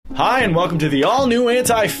Hi, and welcome to the all-new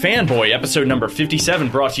Anti-Fanboy, episode number 57,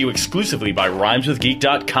 brought to you exclusively by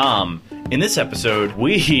RhymesWithGeek.com. In this episode,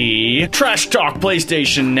 we trash talk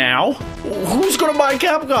PlayStation Now. Who's gonna buy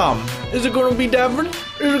Capcom? Is it gonna be Devin? Is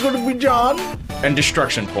it gonna be John? And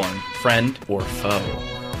destruction porn, friend or foe.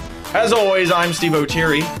 As always, I'm Steve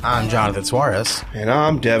O'Teary. I'm Jonathan Suarez. And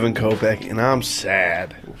I'm Devin Kopeck, and I'm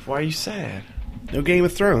sad. Why are you sad? No Game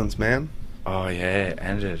of Thrones, man. Oh yeah, it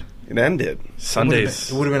ended. It ended. Sundays.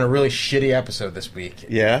 It would have been a really shitty episode this week.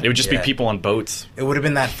 Yeah? It would just be Yeah. people on boats. It would have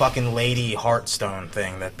been that fucking Lady Hearthstone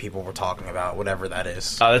thing that people were talking about, whatever that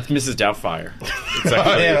is. That's Mrs. Doubtfire. It's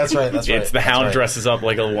Oh, yeah, that's right, that's right. It's the that's Hound right. dresses up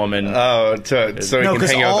like a woman. Oh, so he No, can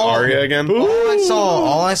 'cause hang out with all- Arya again?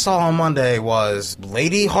 All I saw on Monday was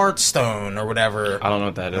Lady Hearthstone or whatever. I don't know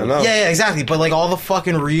what that is. I know. Yeah, exactly. But like all the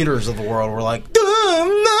fucking readers of the world were like,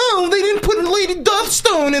 no, they didn't put Lady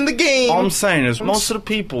Hearthstone in the game. All I'm saying is most of the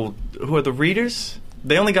people who are the readers,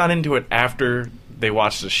 they only got into it after they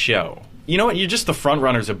watched the show. You know what? You're just the front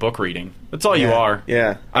runners of book reading. That's all you Yeah. are.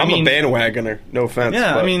 Yeah. I I'm mean- a bandwagoner. No offense.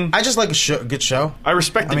 Yeah, but I mean, I just like a good show. I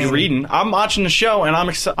respect that you're reading. I'm watching the show, and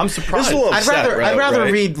I'm surprised. This is a little- I'd upset, rather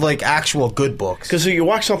right? read like actual good books. Because you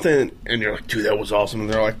watch something, and you're like, dude, that was awesome. And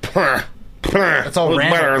they're like, That's all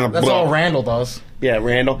Randall. That's all Randall does. Yeah,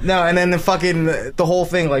 Randall. No, and then the whole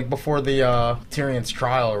thing, like before the Tyrion's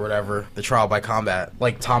trial or whatever, the trial by combat,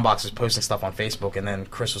 like Tom Box was posting stuff on Facebook, and then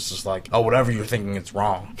Chris was just like, "Oh, whatever you're thinking, it's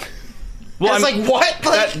wrong." Well, It's like, what?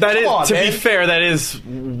 Like, that is, come on, to man. be fair, that is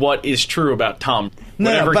what is true about Tom. No,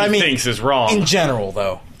 Whatever but he I mean, thinks is wrong. in general,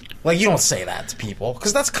 though. Like, you don't say that to people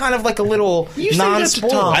because that's kind of like a little You say that to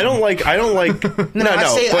non-spoiler. Tom. I don't like. No,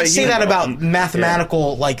 I say that about yeah.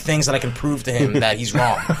 mathematical like things that I can prove to him that he's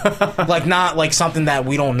wrong. Like not like something that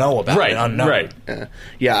we don't know about. right, unknown. right.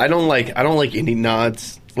 Yeah, I don't like any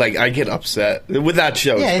nods. Like, I get upset with that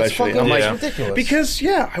show, Yeah, it's especially. fucking I'm like, ridiculous. Because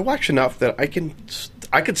I watch enough that I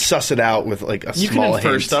could suss it out with like a You can small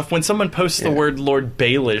infer hint. stuff when someone posts the word Lord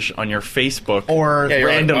Baelish on your Facebook Or Yeah, you're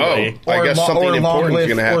like, randomly. oh, I guess something important is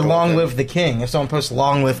going to happen. Or long with it. live the king. If someone posts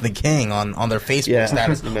 "Long live the king" on their Facebook Yeah.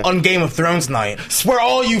 status Yeah. on Game of Thrones night, where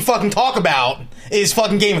all you fucking talk about is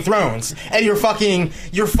fucking Game of Thrones, and your fucking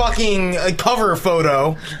cover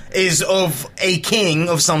photo is of a king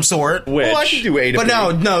of some sort. Which, Well, I could do A to But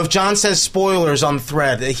B. no, if John says spoilers on the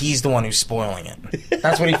thread, he's the one who's spoiling it.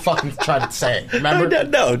 That's what he fucking tried to say. Remember?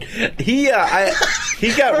 No, he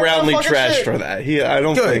got roundly fucking trashed shit. for that. I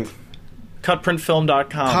don't Good. think.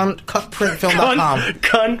 cutprintfilm.com. Cutprintfilm.com.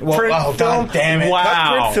 Cunt Well, print oh, film. God damn it.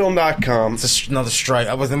 Wow. Cutprintfilm.com. It's another strike.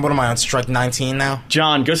 What am I on? Strike 19 now?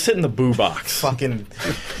 John, go sit in the boo box. Fucking.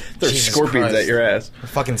 There's Jesus scorpions Christ. at your ass.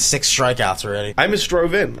 Fucking 6 strikeouts already. I almost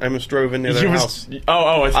drove in near their You house. I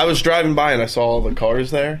I was driving by and I saw all the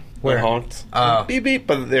cars there. Where? They honked. Oh. Beep beep,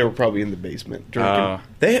 but they were probably in the basement drinking. Oh.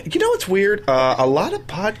 You know what's weird? A lot of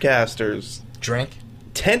podcasters Drink?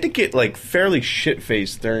 tend to get like fairly shit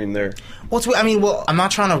faced during their. I'm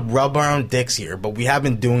not trying to rub our own dicks here, but we have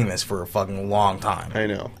been doing this for a fucking long time. I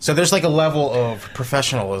know. So there's like a level of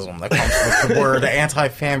professionalism that comes with the word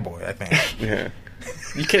anti-fanboy, I think. Yeah.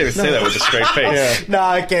 You can't even say that with a straight face. Yeah. No,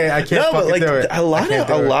 I can't No, but like do it. a lot I can't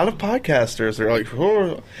do it. of podcasters are like,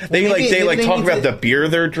 oh. they maybe like they talk need about to- the beer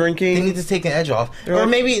they're drinking. They need to take an edge off. Or like-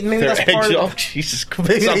 maybe Their that's part edge of off. Jesus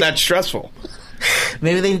Christ, it's not that stressful.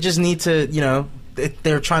 Maybe they just need to,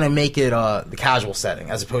 they're trying to make it the casual setting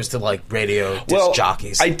as opposed to like radio disc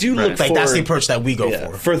jockeys. I do look like forward. that's the approach that we go Yeah,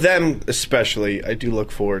 for. for them especially, I do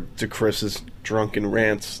look forward to Chris's drunken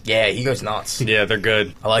rants. Yeah, he goes nuts. Yeah, they're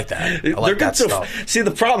good. I like that. I They're like good that stuff. See,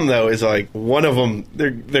 the problem though is like one of them,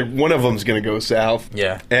 one of them's going to go south.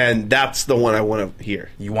 Yeah. and that's the one I want to hear.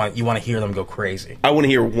 You want to hear them go crazy. I want to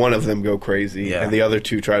hear one of them go crazy, Yeah. and the other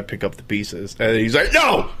two try to pick up the pieces. And he's like,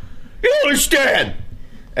 "No, you don't understand."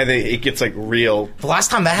 And then it gets like real. The last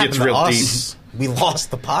time that happened It's to real us, we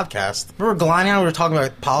lost the podcast. Remember Galani and I were talking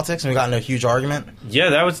about politics and we got in a huge argument?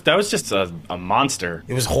 Yeah, that was just a monster.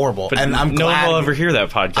 It was horrible. But and I'm no glad one will ever hear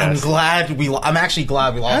that podcast. I'm actually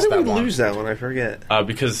glad we How lost did that we one. lose that one? I forget.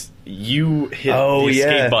 Because you hit Oh, the yeah.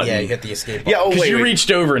 escape button. Yeah, you hit the escape button. Yeah, oh, Because wait, you wait.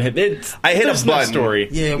 reached over and hit it. I hit There's a no button. story.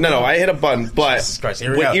 Yeah, No, I hit a button, but Jesus Christ,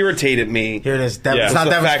 here we what go. irritated me Here it is. Yeah. It's Was not the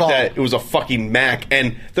Devin's fact fault. that it was a fucking Mac,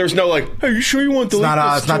 and there's no like, "Hey, you sure you want to delete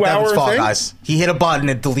It's this not 2 hour Devin's fault, thing?" guys. He hit a button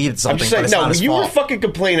and deleted I'm something, just but saying, it's not no, his you were fault. fucking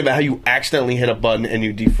complaining about how you accidentally hit a button and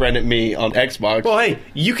you defriended me on Xbox. Well, hey,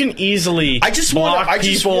 you can easily I just wanna- block I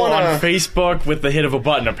just people wanna- on Facebook with the hit of a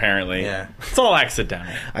button, apparently. Yeah. It's all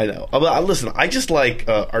accidental. I know. Listen, I just like,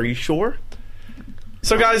 are you sure?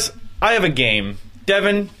 So, guys, I have a game.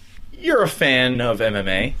 Devin, you're a fan of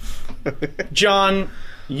MMA. John,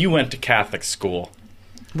 you went to Catholic school.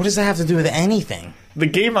 What does that have to do with anything? The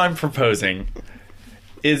game I'm proposing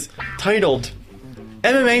is titled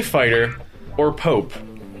MMA Fighter or Pope.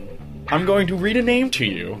 I'm going to read a name to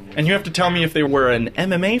you, and you have to tell me if they were an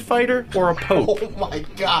MMA fighter or a Pope. Oh my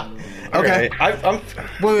god. Okay, Okay. I'm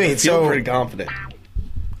Wait, feeling so pretty confident.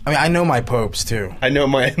 I mean, I know my popes too. I know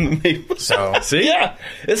my MMA. So See? Yeah.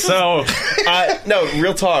 So, No,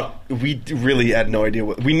 real talk. We really had no idea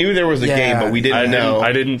what. We knew there was a Yeah, game, but we didn't know.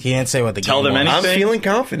 I didn't he didn't say what the Tell game them was. anything. I'm feeling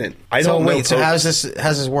confident. I So don't know. wait, so popes.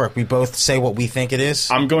 how's this work? We both say what we think it is.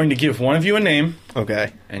 I'm going to give one of you a name,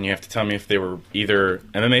 Okay. and you have to tell me if they were either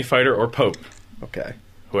MMA fighter or Pope. Okay.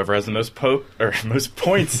 Whoever has the most most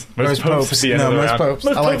points, Most popes. at the end No, of the most round. popes.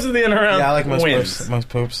 Most I like- popes at the end of the round. Yeah, I like most wins. popes. Most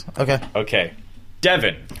popes. Okay. Okay,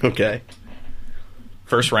 Devin, Okay.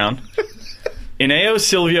 first round. Ineo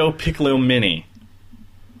Silvio Piccolo Mini.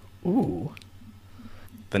 Ooh.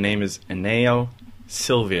 The name is Ineo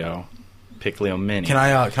Silvio Piccolo Mini. Can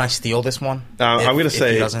I steal this one? I'm gonna If he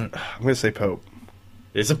say. doesn't. I'm gonna say Pope.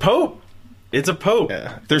 It's a Pope. It's a Pope.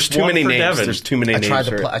 Yeah. There's too One many for names. Devin. There's too many I names.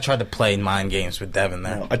 tried to play mind games with Devin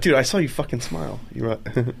there. Dude, I saw you fucking smile. You right.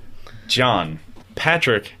 John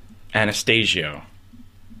Patrick Anastasio.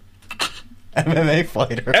 MMA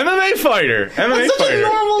fighter. MMA fighter. MMA That's such a fighter.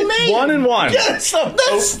 normal name. 1-1. That's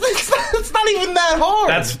not even that hard.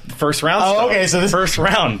 That's first round. Oh, stuff. okay, so this- first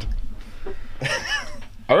round.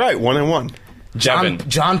 All right, 1-1. Devin.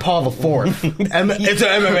 John Paul IV. It's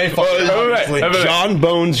an MMA fighter. MMA. obviously. MMA. John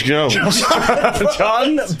Bones Jones.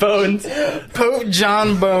 John Bones. Pope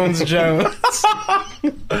John Bones Jones.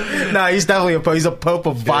 No, he's definitely a pope. He's a pope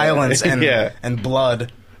of violence and Yeah. and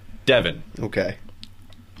blood. Devin. Okay.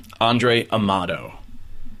 Andre Amato.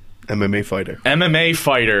 MMA fighter. MMA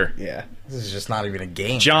fighter. Yeah. This is just not even a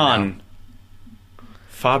game. John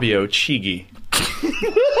Fabio Chigi.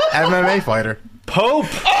 MMA fighter. Pope.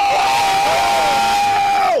 Oh!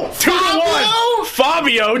 2-1.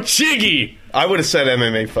 Fabio Chigi. I would have said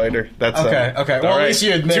MMA fighter. That's Okay. Well, All at right. least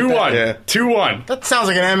you admit 2-1. Yeah. 2-1. That sounds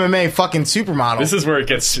like an MMA fucking supermodel. This is where it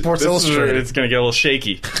gets Sports this is where Illustrated. it's going to get a little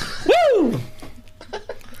shaky. Woo!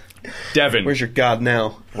 Devin. Where's your god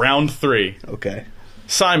now? Round 3. Okay.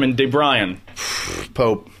 Simon DeBryan.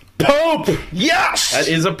 Pope. Pope. Yes! That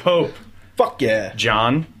is a Pope. Fuck yeah.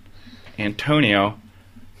 John Antonio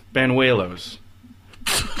Banuelos.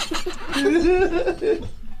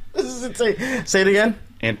 Say it again.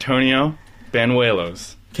 Antonio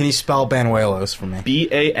Banuelos. Can you spell Banuelos for me?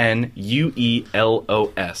 Banuelos.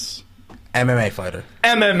 MMA fighter.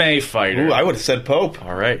 MMA fighter. Ooh, I would have said Pope.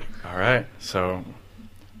 All right. So,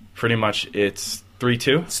 pretty much it's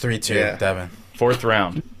 3-2. It's 3-2. Yeah. Devin. Fourth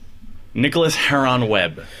round. Nicholas Heron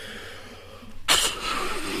Webb.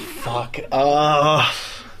 Fuck.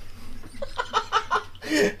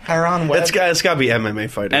 Heron Webb. It's got to be MMA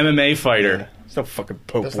fighter. MMA fighter. Yeah. It's no fucking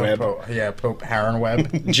Pope That's not Webb. Pope. Yeah, Pope Heron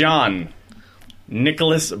Webb. John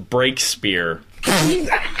Nicholas Breakspear.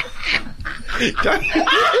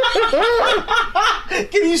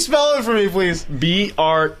 Can you spell it for me, please? Breakspear.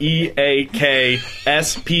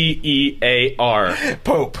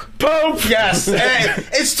 Pope. Pope. Yes. Hey,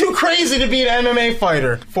 it's too crazy to be an MMA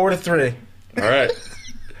fighter. 4-3. All right.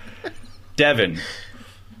 Devin.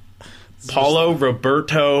 Paulo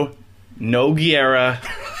Roberto Nogueira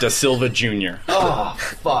da Silva Jr. Oh,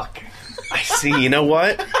 fuck. I see. You know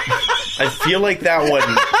what? I feel like that one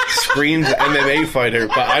screams MMA fighter,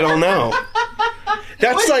 but I don't know.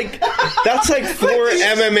 That's like 4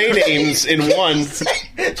 MMA names in one.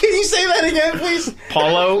 Can you say that again, please?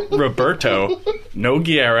 Paulo Roberto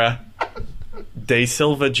Nogueira da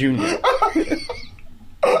Silva Jr.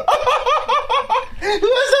 Who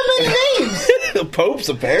has that many names? Pope's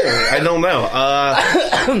apparently. I don't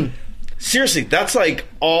know. Seriously, that's like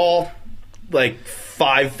all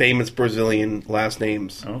 5 famous Brazilian last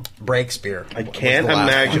names. Oh. Breakspear. I can't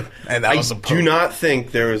imagine. And that I was a do Pope. not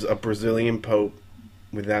think there is a Brazilian Pope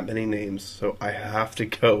with that many names, so I have to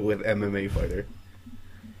go with MMA fighter.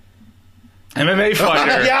 MMA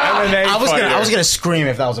fighter. Yeah! MMA I was fighter. gonna scream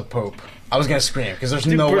if that was a Pope. I was gonna scream because there's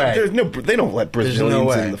no way. There's no. They don't let Brazilians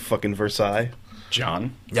way. in the fucking Versailles.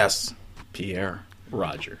 John Yes. Pierre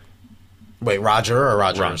Roger. Wait, Roger or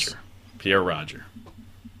Rogers? Roger. Pierre Roger.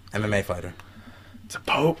 MMA fighter. It's a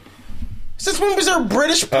Pope. Since when was there a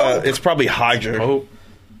British Pope? It's probably Hydra. Pope.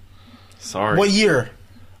 Sorry. What year?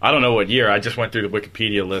 I don't know what year. I just went through the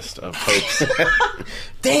Wikipedia list of popes.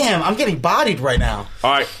 Damn, I'm getting bodied right now.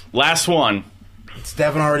 All right, last one. It's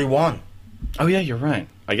Devin already won. Oh yeah, you're right.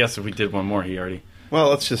 I guess if we did one more, he already. Well,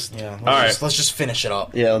 let's just. Yeah. All right. Let's just finish it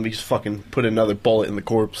up. Yeah, let me just fucking put another bullet in the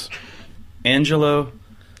corpse. Angelo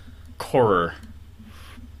Correr.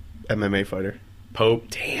 MMA fighter. Pope.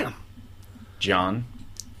 Damn. John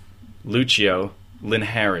Lucio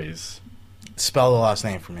Linhares. Spell the last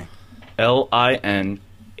name for me.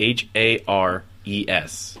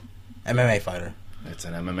 Linhares. MMA fighter. It's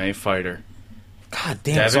an MMA fighter. God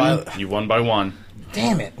damn. Devin, So you won by one.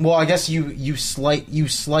 damn it. Well, I guess you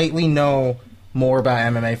slightly know more about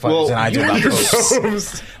MMA fighters than I do about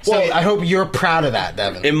popes. So I hope you're proud of that,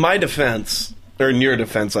 Devin. In my defense, or in your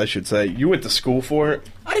defense, I should say, you went to school for it.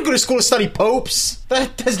 I didn't go to school to study popes.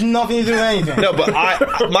 That has nothing to do with anything. No, but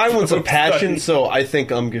mine was a passion, so I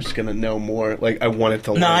think I'm just gonna know more. Like I wanted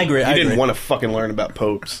to learn. No, I agree, You I didn't agree. want to fucking learn about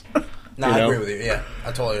popes. No, you I know? agree with you. Yeah,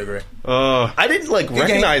 I totally agree. I didn't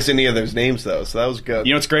recognize any of those names though, so that was good.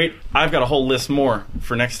 You know what's great? I've got a whole list more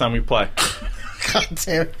for next time we play. God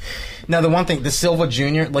damn it. Now the one thing, the Silva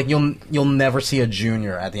Jr., like you'll never see a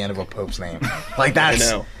junior at the end of a pope's name. Like that's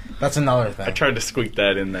know. that's another thing. I tried to squeak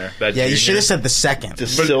that in there. That Yeah, you junior. should have said the second.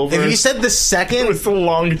 Just silver. If you said the It second, was the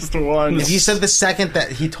longest one. if you said the second,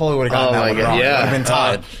 that he totally would have gotten Oh that my one God, wrong. yeah. It would have been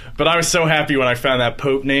tied. But I was so happy when I found that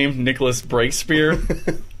Pope name, Nicholas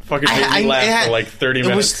Breakspear. Fucking made me laugh for like 30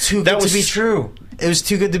 minutes. It was too good to be true. It was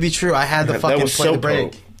too good to be true. I had to that fucking was play so the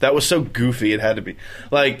break. Pope. That was so goofy. It had to be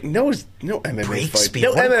like no MMA Breakspear. fighter. No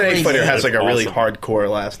What a MMA crazy fighter name. has like a really Awesome. hardcore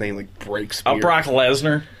last name like Breakspear. Brock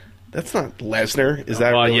Lesnar. That's not Lesnar. Is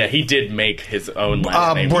that? Really? Yeah, he did make his own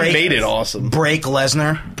last name. Break- He made it awesome. Break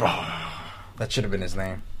Lesnar. That should have been his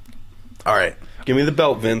name. All right. Give me the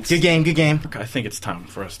belt, Vince. Good game, good game. I think it's time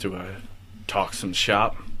for us to talk some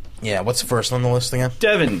shop. Yeah, what's first on the list again?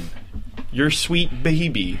 Devin, your sweet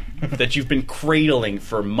baby that you've been cradling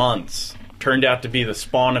for months turned out to be the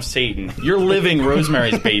spawn of Satan. You're living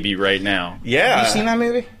Rosemary's Baby right now. Yeah, Have you seen that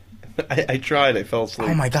movie? I tried. I fell asleep.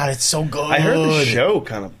 Oh my god, it's so good. I heard the show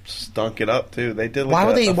kind of stunk it up too. They did. Like Why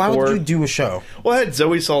would four- you do a show? Well, it had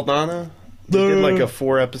Zoe Saldana. They did like a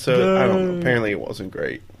 4-episode. I don't know. Apparently, it wasn't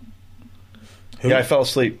great. Who? Yeah, I fell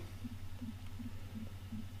asleep.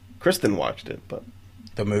 Kristen watched it, but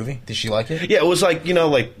The movie? Did she like it? yeah, it was like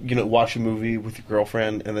watch a movie with your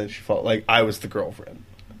girlfriend, and then she felt like I was the girlfriend.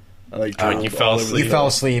 I, like, you drove fell all over asleep. You the- fell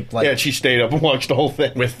asleep like Yeah, she stayed up and watched the whole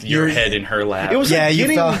thing With your You're- head in her lap. It was yeah, like you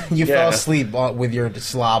getting- fell yeah. asleep with your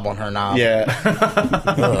slob on her knob. Yeah,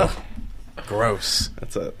 Ugh. Gross.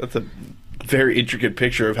 that's a very intricate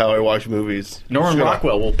picture of how I watch movies. Norman Sure.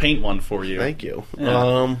 Rockwell will paint one for you. Thank you.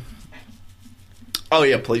 Yeah. Oh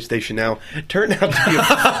yeah, PlayStation Now turned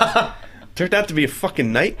out to be a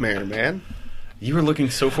fucking nightmare, man. You were looking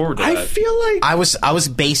so forward to I that. feel like I was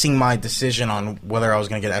basing my decision on whether I was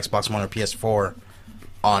going to get Xbox One or PS4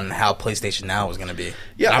 on how PlayStation Now was going to be.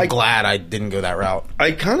 Yeah, And I'm I- glad I didn't go that route.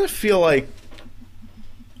 I kind of feel like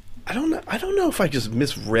I don't know if I just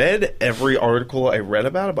misread every article I read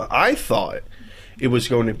about it, but I thought it was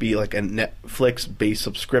going to be like a Netflix-based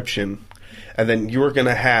subscription, and then you were going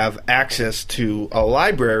to have access to a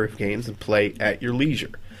library of games and play at your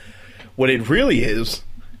leisure. What it really is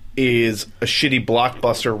a shitty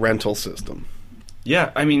Blockbuster rental system.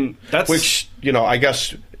 Yeah, I mean, that's... Which, I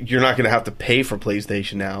guess you're not going to have to pay for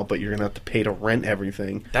PlayStation Now, but you're going to have to pay to rent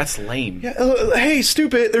everything. That's lame. Yeah, hey,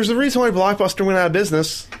 stupid, there's a reason why Blockbuster went out of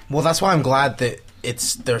business. Well, that's why I'm glad that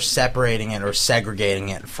they're separating it or segregating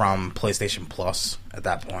it from PlayStation Plus at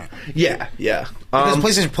that point. Yeah. Because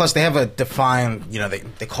PlayStation Plus, they have a defined,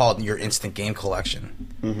 they call it your instant game collection.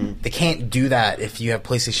 Mm-hmm. They can't do that if you have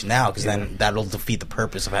PlayStation Now, because then that'll defeat the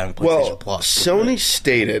purpose of having PlayStation Plus. Sony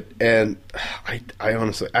stated, and I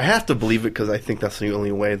honestly, I have to believe it because I think that's the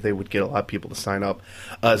only way they would get a lot of people to sign up,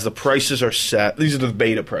 as the prices are set. These are the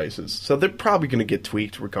beta prices, so they're probably going to get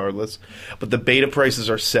tweaked regardless, but the beta prices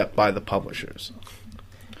are set by the publishers.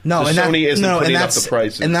 No, So and Sony isn't putting up that's the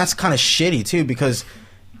prices. and that's kind of shitty too, because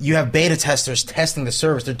you have beta testers testing the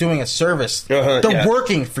service. They're doing a service. They're yeah.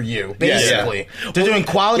 working for you, basically. They're doing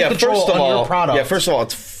quality Yeah, control first of on all, your product. Yeah, first of all,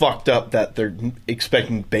 it's fucked up that they're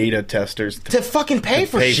expecting beta testers to fucking pay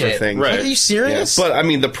for pay for shit. things. Right. Are you Yeah, serious? but I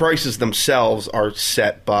mean, the prices themselves are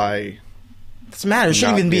set by. Doesn't matter. It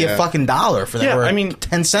shouldn't Not- even be yeah. a fucking $1 for that. Yeah, or I mean,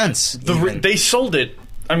 10 cents. even. They sold it.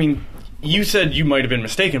 I mean, you said you might have been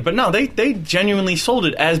mistaken, but no, they genuinely sold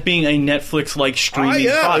it as being a Netflix-like streaming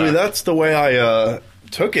yeah, I product. mean, that's the way I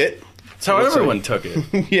took it. That's how everyone took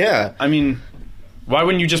it. Yeah. I mean, why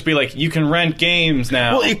wouldn't you just be like, you can rent games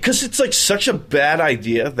now? Well, because it's like such a bad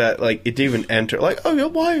idea that like it didn't even enter. Like, oh yeah,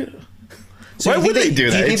 why? So why you think would they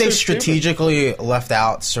do that? Do you think It's they so stupid. strategically left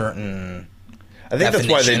out certain... I think that's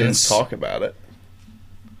why they didn't definitions? talk about it.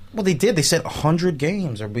 Well, they did. They said 100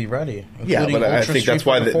 games will be ready. Yeah, including but I Ultra think that's Street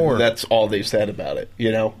why Fighter 4. that's all they said about it.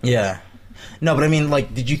 Yeah. No, but I mean,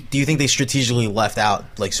 like, do you think they strategically left out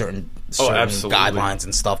like certain certain absolutely. guidelines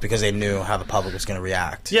and stuff because they knew how the public was going to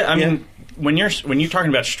react. Yeah, I mean, when you're talking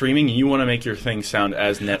about streaming, you want to make your thing sound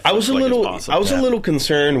as Netflix I was a little, as possible. I was a little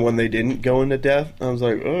concerned when they didn't go into depth. I was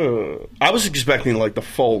like, ugh. I was expecting like the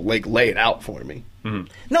full, like lay it out for me, No,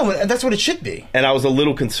 but that's what it should be. and I was a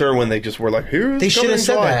little concerned when they just were like, "Here's They should have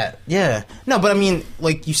said July." that. Yeah. No, but I mean,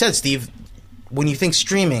 like you said, Steve, when you think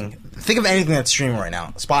streaming, think of anything that's streaming right now.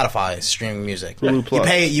 Spotify is streaming music. Hulu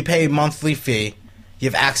Plus. You pay a monthly fee. You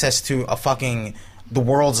have access to the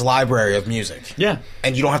world's library of music. Yeah.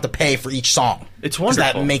 And you don't have to pay for each song. It's 'Cause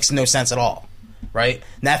wonderful. That makes no sense at all. Right?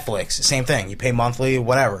 Netflix, same thing. You pay monthly,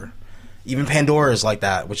 whatever. Even Pandora is like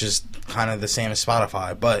that, which is kind of the same as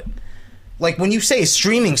Spotify. But, like, when you say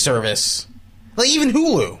streaming service, like, even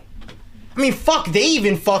Hulu. I mean, fuck, they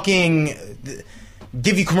even fucking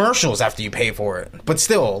give you commercials after you pay for it. But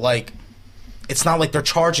still, like, it's not like they're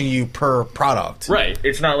charging you per product. Right.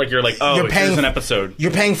 It's not like you're like, oh, here's an episode.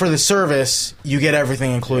 You're paying for the service, you get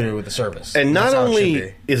everything included with the service. And not That's how it should only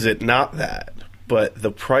be. is it not that, but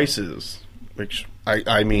the prices, which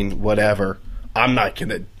I mean, whatever. I'm not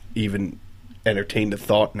gonna even entertain the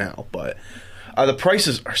thought now, but the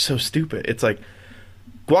prices are so stupid. It's like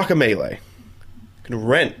Guacamelee. You can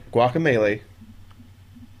rent Guacamelee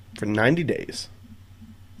for 90 days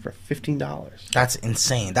for $15. That's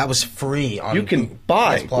insane. That was free on You can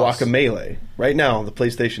buy PS Plus. Guacamelee right now on the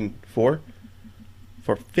PlayStation 4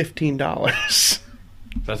 for $15.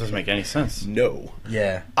 That doesn't make any sense. No.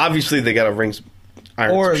 Yeah. Obviously, they got to ring some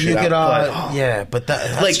iron Or some you shit could, out, but, yeah, but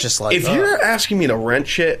that's like, just like, if you're asking me to rent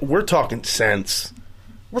shit, we're talking cents.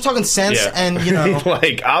 we're talking cents, Yeah. and you know,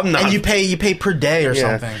 like I'm not. and you pay per day or yeah.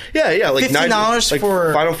 something. Yeah, like $15 like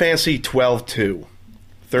for Final Fantasy 12 $30.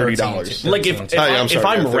 $13. Like, if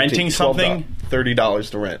I'm renting something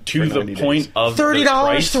 $30 to rent to for the 90 point days. of $30 the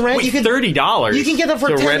price, to rent? Wait, You can- $30. You can get that for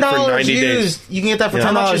To rent for $10 90 days. used. You can get that for Yeah.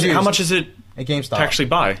 $10 used. How much is it at GameStop? to actually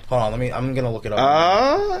buy? Hold on, I'm gonna look it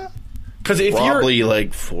up. Because if Probably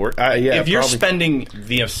like four. Yeah, if you're probably. spending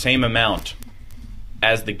the same amount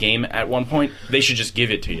as the game at one point, they should just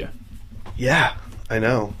give it to you. Yeah, I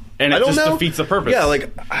know. And it I don't just know. defeats the purpose. Yeah,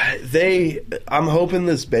 like I'm hoping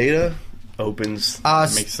this beta opens.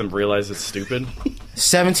 Makes them realize it's stupid.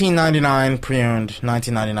 $17.99 pre-owned,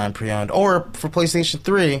 $19.99 pre-owned, or for PlayStation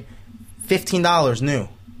 3, $15 new.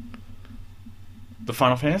 The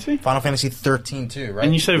Final Fantasy? Final Fantasy 13 too, right?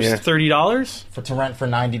 And you said it was Yeah. $30? to rent for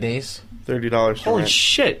 90 days. $30 to Holy rent.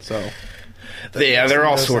 shit. So, yeah, they're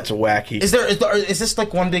all sorts of wacky. Is this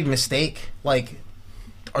like one big mistake? Like,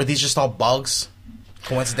 are these just all bugs?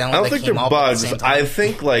 Coincidentally, I don't they think came they're up at the bugs. same time? I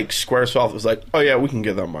think like Squaresoft was like, "Oh yeah, we can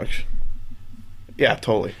get that much." Yeah,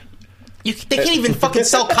 totally. They can't even fucking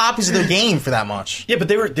sell copies of their game for that much. Yeah, but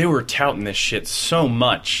they were touting this shit so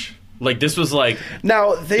much. Like, this was like...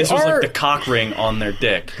 Now they This are. was like the cock ring on their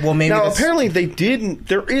dick. Well, maybe Now that's- apparently they didn't.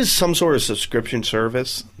 There is some sort of subscription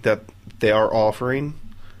service that they are offering,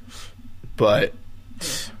 but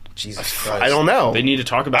Jesus Christ. I don't know. They need to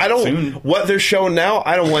talk about I it don't. soon. What they're showing now,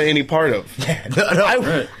 I don't want any part of.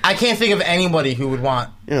 No, I can't think of anybody who would want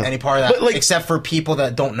Yeah. any part of that, But, like- except for people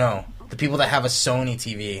that don't know. The people that have a Sony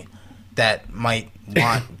TV that might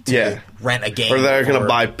want to Yeah. rent a game, Or that are going to or-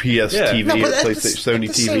 buy PS Yeah. TV No, or but at PlayStation, the Sony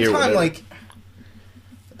at the TV same or time, whatever. like,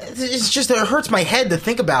 it's just it hurts my head to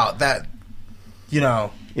think about that. You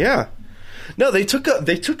know, Yeah. No, they took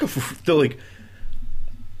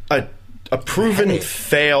a proven Hey.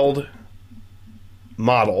 failed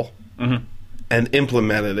model and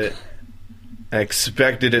implemented it and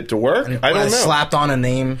expected it to work. I don't know. slapped on a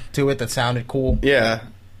name to it that sounded cool Yeah.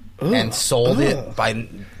 and sold it by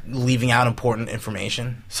leaving out important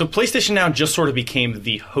information. So PlayStation Now just sort of became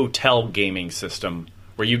the hotel gaming system,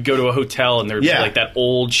 where you go to a hotel and there'd be Yeah. like that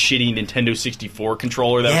old shitty Nintendo 64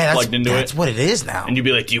 controller that Yeah, was plugged into that's it. what it is now. And you'd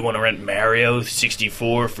be like, do you want to rent Mario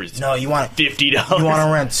 64 for No, you want $50? You want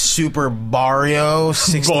to rent Super Mario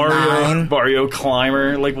 69? Mario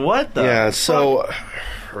Climber? Like, what the? Yeah, so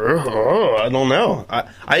I don't know.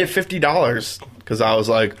 I had $50 because I was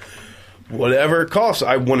like, whatever it costs,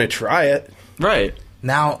 I want to try it. Right.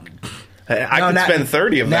 Now, I no, could now- spend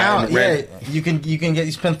 30 of that. now, and rent. yeah,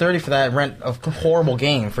 you spend 30 for that rent a horrible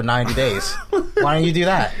game for 90 days. Why don't you do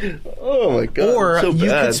that? Oh my god! Or so you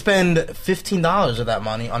bad. could spend $15 of that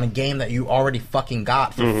money on a game that you already fucking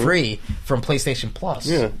got for free from PlayStation Plus.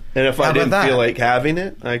 Yeah, and if How I about didn't that? feel like having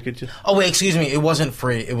it, I could just. Oh wait, excuse me. It wasn't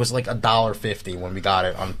free. It was like $1.50 when we got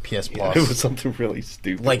it on PS Plus. It was something really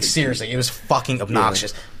stupid. Like seriously, it was fucking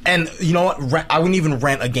obnoxious. And you know what? I wouldn't even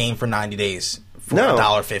rent a game for 90 days for No.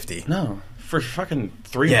 $1.50. No. For fucking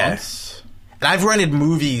 3 Yeah. months? And I've rented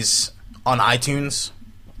movies on iTunes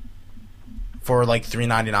for like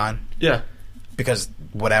 $3.99 Yeah. because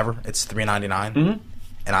whatever. It's $3.99,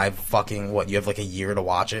 and I fucking you have like a year to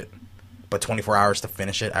watch it, but 24 hours to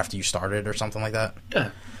finish it after you started or something like that. Yeah.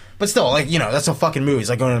 But still, like, that's a fucking movie. It's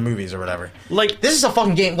like going to the movies or whatever. Like, this is a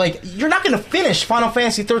fucking game. Like, you're not going to finish Final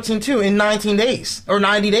Fantasy 13-2 in 19 days or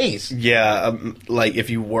 90 days. Yeah, like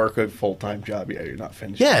if you work a full-time job, you're not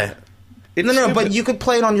finished. Yeah. It's No, stupid. but you could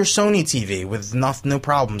play it on your Sony TV with no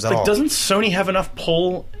problems at all. doesn't Sony have enough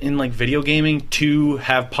pull in like video gaming to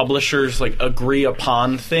have publishers like agree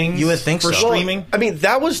upon things? You would think for so. streaming. I mean,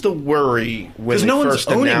 that was the worry when 'Cause they no one's first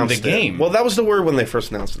owning announced the it. game. Well, that was the worry when they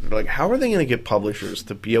first announced it. They're like, how are they going to get publishers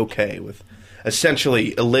to be okay with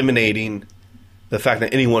essentially eliminating the fact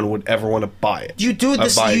that anyone would ever want to buy it? You do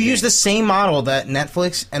this. buy a You game. use the same model that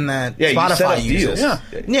Netflix and that Yeah, you set Spotify up uses. deals.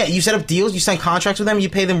 Yeah, you set up deals. You sign contracts with them. You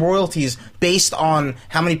pay them royalties based on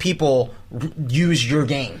how many people use your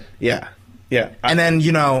game, Yeah. and then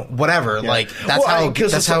whatever. Yeah. Like that's Well, how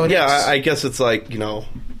because that's it's how it like, is. yeah, I guess it's like,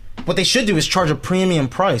 What they should do is charge a premium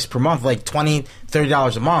price per month, like $20,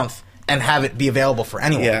 $30 a month, and have it be available for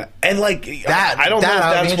anyone. yeah. And like, That- I don't know that if I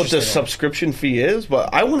would that's be what the interested in. subscription fee is,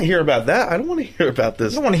 but I want to hear about that. I don't want to hear about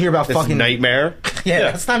this. I don't want to hear about this fucking nightmare.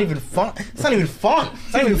 Yeah, that's not even fun. It's not even fun.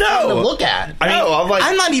 It's not even fun to look at.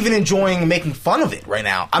 I'm not even enjoying making fun of it right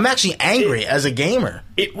now. I'm actually angry as a gamer.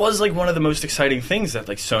 It was like one of the most exciting things that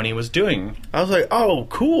like Sony was doing. I was like, oh,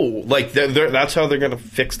 cool. Like, that's how they're going to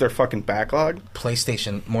fix their fucking backlog?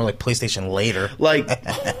 PlayStation, more like PlayStation later. Like,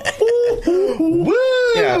 Woo!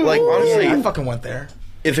 yeah, like, honestly, Yeah, I fucking went there.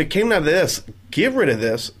 if it came down to this, get rid of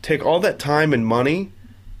this, take all that time and money,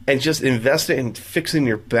 and just invest it in fixing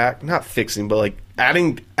your not fixing, but like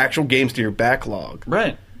adding actual games to your backlog.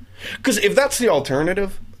 Right. Because if that's the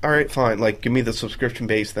alternative, all right, fine. Like, give me the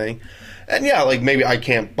subscription-based thing. And yeah, like, maybe I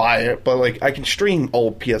can't buy it, but like, I can stream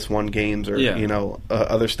old PS1 games or,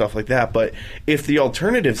 other stuff like that. But if the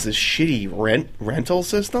alternative is this shitty rental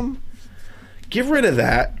system, get rid of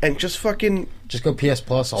that and just fucking... Just go PS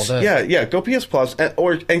Plus all day. Yeah, go PS Plus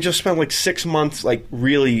and just spend like 6 months like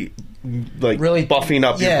really buffing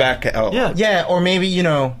up your back. Yeah, or maybe,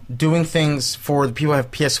 doing things for the people who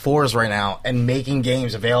have PS4s right now and making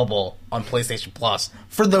games available on PlayStation Plus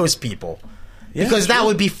for those people. Yeah, because that sure.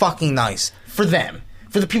 would be fucking nice for them.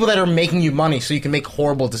 For the people that are making you money so you can make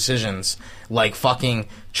horrible decisions like fucking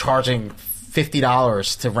charging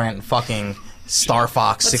 $50 to rent fucking Star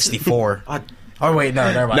Fox 64. Oh, wait,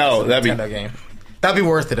 no, never mind. No, It's a that'd be... Nintendo game. That'd be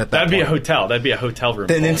worth it at that That'd be a point. hotel. That'd be a hotel room.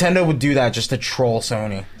 The full. Nintendo would do that just to troll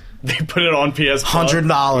Sony. They put it on PS Plus.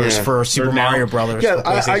 $100 for Super Or now. Mario Brothers. Yeah, for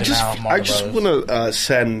PlayStation I just Now, Mario Brothers. want to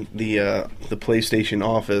send the PlayStation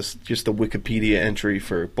office just the Wikipedia entry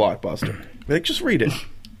for Blockbuster. Like, just read it.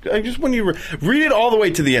 I just want you to read it all the way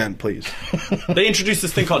to the end, please. They introduced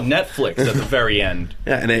this thing called Netflix at the very end.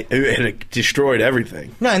 Yeah, and it destroyed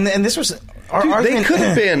everything. No, and this was... Our Dude, they argument- could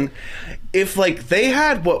have been, if like they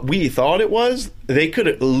had what we thought it was, they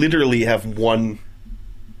could literally have won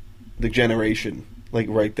the generation, like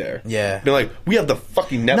right there. Yeah. They're like, we have the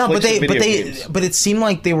fucking Netflix. No, but video games. but it seemed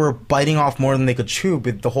like they were biting off more than they could chew.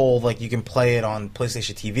 With the whole like, you can play it on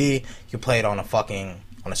PlayStation TV, you can play it on a Sony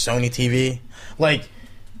TV. Like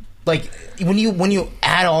when you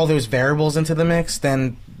add all those variables into the mix,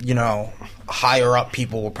 then higher up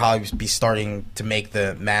people will probably be starting to make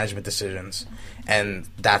the management decisions, and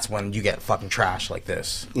that's when you get fucking trash like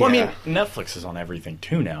this. Well, Yeah. I mean, Netflix is on everything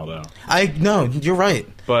too now, though. I no, you're right,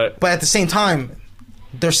 But at the same time,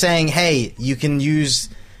 they're saying, hey, you can use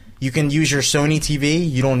your Sony TV.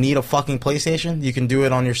 You don't need a fucking PlayStation. You can do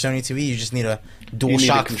it on your Sony TV. You just need a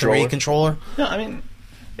DualShock 3 controller. no, I mean,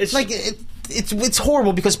 it's Like it's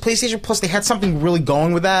horrible because PlayStation Plus, they had something really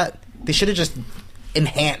going with that. They should have just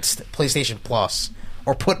enhanced PlayStation Plus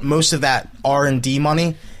or put most of that R&D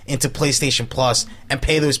money into PlayStation Plus and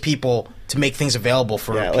pay those people to make things available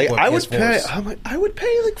for Yeah, people like with I PS4s. would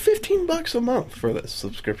pay like $15 a month for this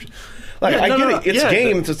subscription. Like Yeah, I no, get no, it, it's yeah,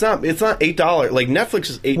 games. It's not $8. Like Netflix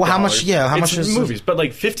is $8. Well, how much? Yeah, how it's much is movies, but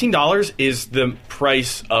like $15 is the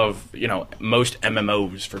price of most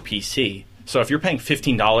MMOs for PC. So if you're paying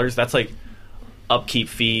 $15, that's like upkeep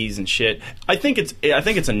fees and shit. I think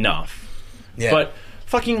it's enough. Yeah. But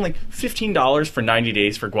fucking like $15 for 90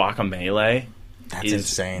 days for Guacamelee. That's is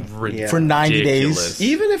insane. ridiculous. For 90 days?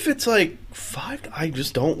 Even if it's like $5, I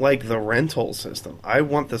just don't like the rental system. I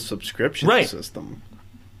want the subscription Right. system.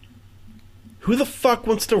 Who the fuck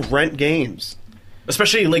wants to rent games?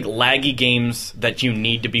 Especially like laggy games that you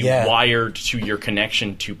need to be Yeah. wired to your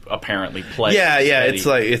connection to apparently play. Yeah,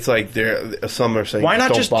 steady. it's like there. Some are saying why not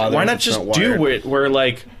don't just bother why if not it's just not do wired. it where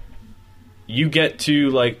like you get to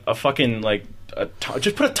like a fucking like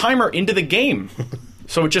just put a timer into the game.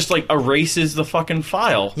 So it just like erases the fucking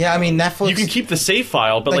file. Yeah, I mean Netflix. You can keep the save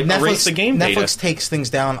file, but like erase the game data. Netflix takes things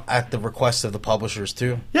down at the request of the publishers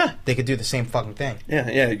too. Yeah. They could do the same fucking thing.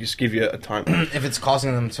 Yeah, just give you a time. If it's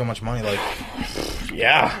costing them so much money, like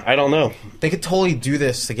Yeah, I don't know. they could totally do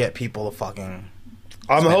this to get people to fucking.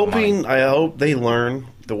 I'm spend hoping. money. I hope they learn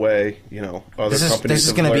the way other companies. This is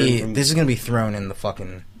have gonna learned be from- this is gonna be thrown in the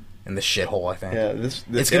fucking in the shithole. I think. Yeah, this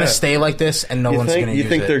It's gonna stay like this, and no You one's think? gonna You use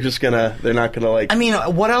think it. they're not gonna like? I mean,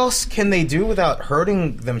 what else can they do without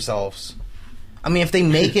hurting themselves? I mean, if they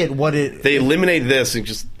make it what it they eliminate this and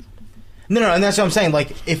just. no, and that's what I'm saying.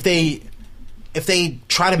 Like, if they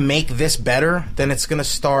try to make this better, then it's gonna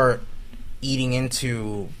start eating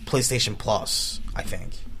into PlayStation Plus. I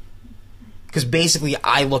think, because basically,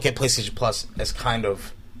 I look at PlayStation Plus as kind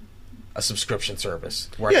of a subscription service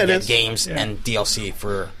where I Yeah, can it get is. games Yeah. and DLC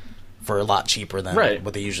for a lot cheaper than Right.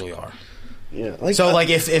 what they usually are. Yeah. So, like,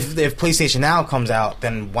 if PlayStation Now comes out,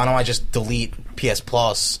 then why don't I just delete PS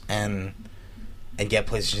Plus and get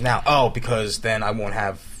PlayStation Now? Oh, because then I won't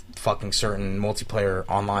have fucking certain multiplayer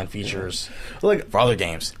online features like for other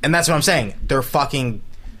games. And that's what I'm saying. They're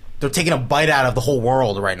taking a bite out of the whole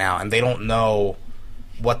world right now, and they don't know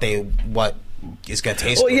what is going to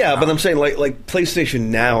taste Well, good yeah, or but not. I'm saying like PlayStation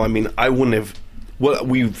Now. I mean, I wouldn't have. What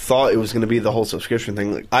we thought it was going to be the whole subscription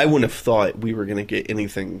thing. Like, I wouldn't have thought we were going to get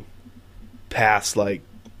anything past like.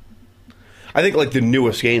 I think like the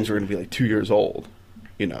newest games were going to be like 2 years old.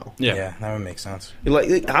 Yeah. Yeah, that would make sense.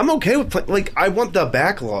 Like I'm okay with like I want the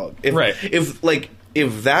backlog. Right. If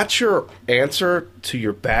that's your answer to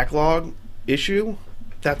your backlog issue,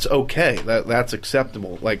 that's okay. That's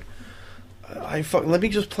acceptable. Like let me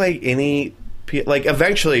just play any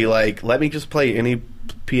eventually let me just play any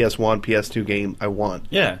PS1, PS2 game I want.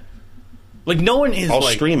 Yeah. Like no one is I'll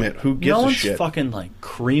like stream it. Who gives no a one's shit? fucking like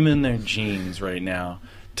creaming their jeans right now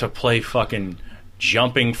to play fucking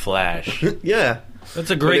Jumping Flash. Yeah.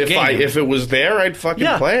 That's a great But game. if it was there, I'd fucking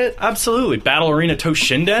play it. Absolutely. Battle Arena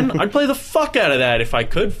Toshinden. I'd play the fuck out of that if I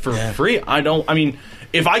could for free. I mean,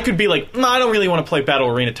 if I could be like, no, I don't really want to play Battle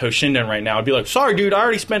Arena Toshinden right now, I'd be like, sorry, dude, I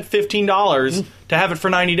already spent $15 to have it for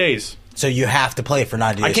 90 days. So you have to play it for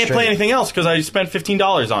 90 days I can't play straight. anything else because I spent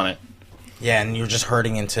 $15 on it. Yeah, and you're just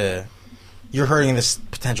hurting this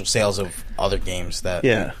potential sales of other games that.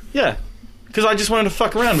 Yeah. Yeah. Because I just wanted to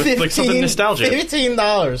fuck around with like something nostalgic.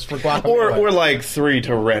 $15 for Guacamelee. Or like 3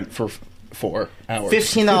 to rent for 4 hours.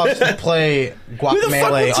 $15 to play Who the fuck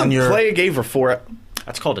Guacamelee wants on to your play a game for 4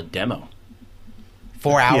 That's called a demo.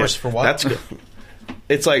 4 hours Yeah, for what? That's good.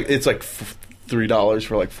 It's like $3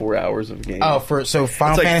 for like 4 hours of a game. Oh, so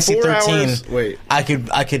Final It's like Fantasy 4 13. hours- wait. I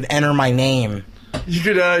could enter my name. You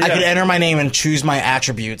could. I could enter my name and choose my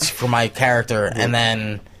attributes for my character, and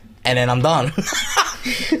then I'm done. How'd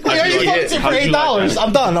you For like $8, that?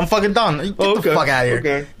 I'm done. I'm fucking done. Get Oh, the okay. fuck out of here.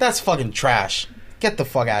 Okay. That's fucking trash. Get the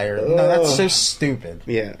fuck out of here. No, that's so stupid.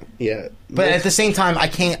 Yeah. But at the same time, I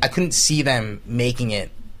couldn't see them making it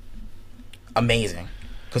amazing.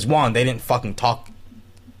 Because one, they didn't fucking talk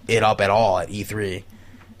it up at all at E3,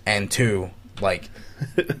 and two, like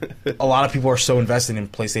a lot of people are so invested in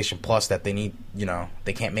PlayStation Plus that they need,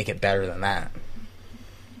 they can't make it better than that.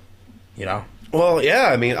 Well, yeah.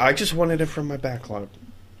 I mean, I just wanted it from my backlog.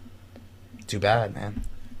 Too bad, man.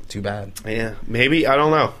 Too bad. Yeah, maybe I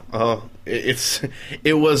don't know. I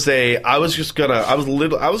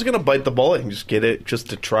was gonna bite the bullet and just get it just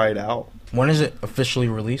to try it out. When is it officially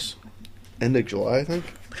released? End of July, I think.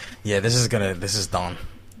 Yeah, this is done.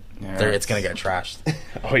 Yeah. It's gonna get trashed.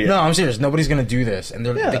 Oh yeah. No, I'm serious. Nobody's gonna do this, and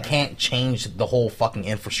Yeah. they can't change the whole fucking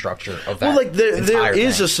infrastructure of that. Well, like there entire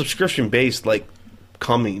is thing. a subscription based like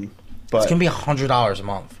coming, but It's gonna be $100 a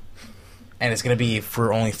month, and it's gonna be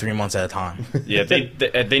for only 3 months at a time. Yeah,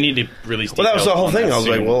 they need to release. well, that was the details whole on thing. that I was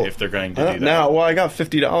like, soon well, if they're going to do that. now, well, I got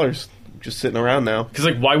 $50 just sitting around now. Because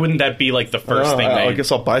like, why wouldn't that be like the first thing? I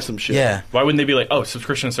guess I'll buy some shit. Yeah, Why wouldn't they be like, oh,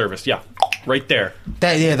 subscription service? Yeah, right there.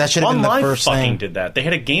 that should have been the Online first fucking thing. did that. They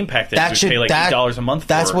had a game pack that, That you should would pay like that, $8 a month for.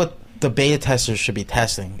 That's what the beta testers should be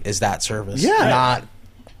testing. Is that service? Yeah.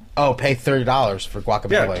 Not pay $30 for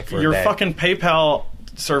Guacamelee Yeah, for a your day. fucking PayPal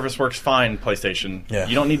service works fine, PlayStation. Yeah.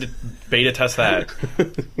 You don't need to beta test that.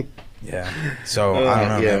 Yeah. So I don't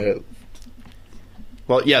know. Yeah. Man.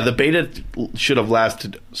 Well, yeah, the beta should have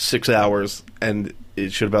lasted 6 hours, and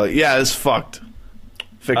it should have been like, yeah, it's fucked.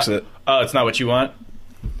 Fix it. Oh, it's not what you want?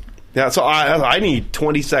 Yeah, so I need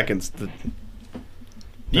 20 seconds. You Nope.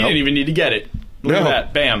 didn't even need to get it. Look at No.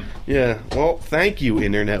 that. Bam. Yeah, well, thank you,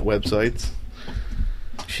 internet websites.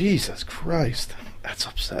 Jesus Christ. That's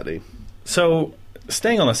upsetting. So,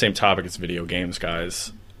 staying on the same topic as video games,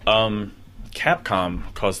 guys,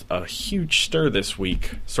 Capcom caused a huge stir this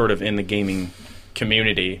week, sort of in the gaming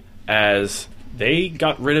community as they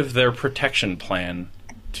got rid of their protection plan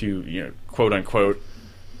to, quote unquote,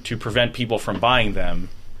 to prevent people from buying them,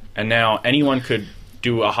 and now anyone could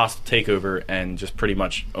do a hostile takeover and just pretty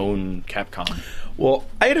much own Capcom. Well,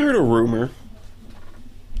 I had heard a rumor.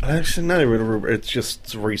 Actually, not even a rumor. It's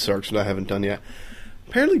just research that I haven't done yet.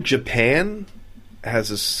 Apparently, Japan has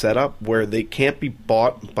a setup where they can't be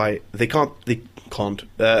bought by they cannot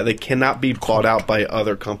be bought out by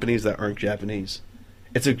other companies that aren't Japanese.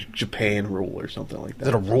 It's a Japan rule or something like that. Is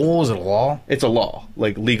it a rule? Is it a law? It's a law,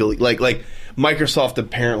 like legally, like Microsoft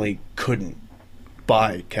apparently couldn't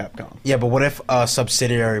buy Capcom. Yeah, but what if a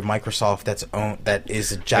subsidiary of Microsoft that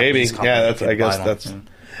is a Japanese company? Yeah, could I guess buy that's. them?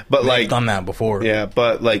 But They've done that before. Yeah,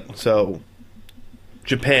 but so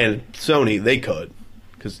Japan, Sony, they could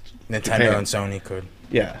because Nintendo and Sony could.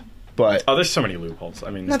 Yeah, but There's so many loopholes. I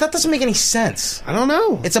mean, No, that doesn't make any sense. I don't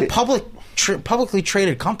know. It's a publicly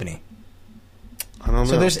traded company. I don't know.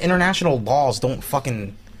 So there's international laws. Don't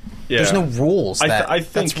fucking. yeah. There's no rules. I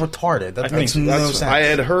think that's retarded. That I makes think no That's- sense. I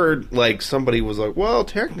had heard somebody was like, well,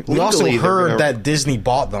 technically, we also legally, they're heard gonna- that Disney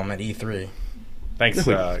bought them at E3. Thanks,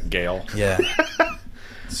 Gail. Yeah.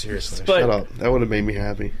 Seriously. But Shut up. That would have made me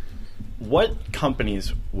happy. what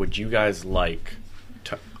companies would you guys like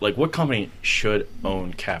to what company should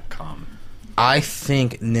own Capcom? I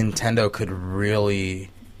think Nintendo could really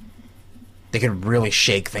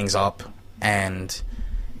shake things up, and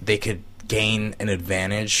they could gain an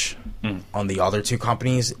advantage on the other two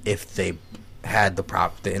companies if they had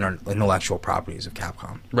the intellectual properties of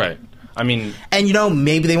Capcom. Right. I mean, And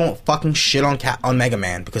maybe they won't fucking shit on Mega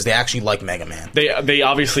Man because they actually like Mega Man. they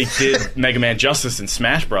obviously did Mega Man justice in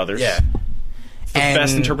Smash Brothers. Yeah. It's the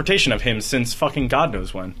best interpretation of him since fucking God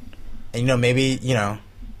knows when. And maybe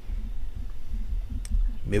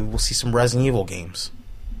we'll see some Resident Evil games.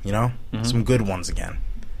 Some good ones again.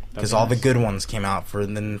 Because all the good ones came out for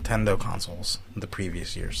the Nintendo consoles in the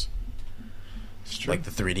previous years. It's true. Like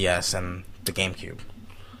the 3DS and the GameCube.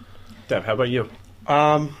 Dev, how about you?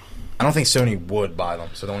 I don't think Sony would buy them,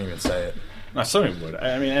 so don't even say it. No, Sony would.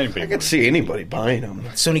 I mean, anybody I would. could see anybody buying them.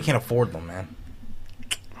 Sony can't afford them, man.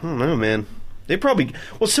 I don't know, man. They probably...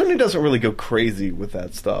 Well, Sony doesn't really go crazy with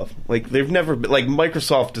that stuff. Like, they've never...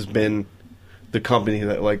 Microsoft has been the company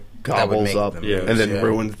that, gobbles make up them moves, and then yeah.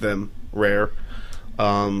 ruins them rare.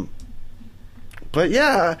 But,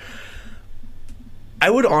 yeah... I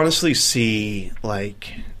would honestly see,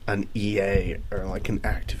 an EA or, an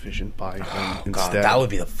Activision buy them instead. God, that would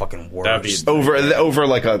be the fucking worst. That'd be- Over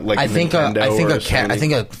I think Nintendo I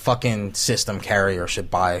think a fucking system carrier should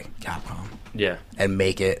buy Capcom Yeah. and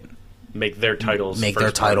make Make their titles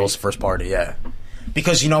their titles first party, yeah.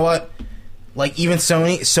 Because you know what? Even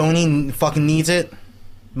Sony fucking needs it.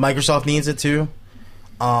 Microsoft needs it too.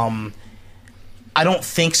 I don't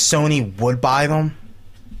think Sony would buy them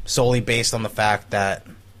solely based on the fact that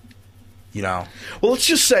Well, let's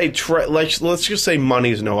just say let's just say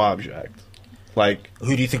money's no object.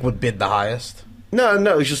 who do you think would bid the highest? No,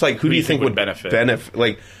 it's just who do you think would benefit?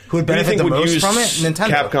 Who would do you benefit think the would most use from it?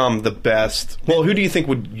 Nintendo. Capcom the best? Well, who do you think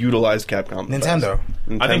would utilize Capcom the Nintendo.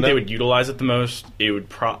 best? I think Nintendo? they would utilize it the most. It would.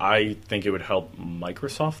 I think it would help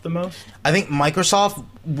Microsoft the most. I think Microsoft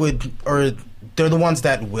would, or they're the ones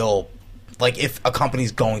that will. If a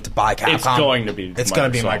company's going to buy Capcom, It's going to be It's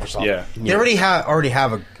going to be Microsoft. Microsoft. Yeah. They already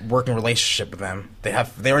have a working relationship with them. They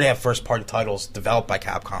already have first party titles developed by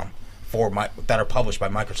Capcom that are published by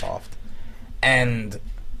Microsoft. And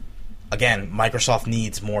again, Microsoft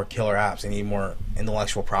needs more killer apps. They need more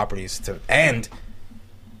intellectual properties and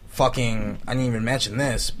fucking. I didn't even mention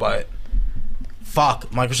this, but. Fuck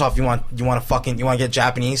Microsoft! You want to get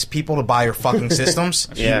Japanese people to buy your fucking systems?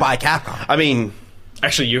 Yeah. You buy Capcom. I mean,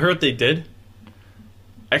 Actually, you heard what they did?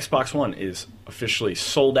 Xbox One is officially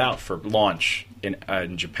sold out for launch in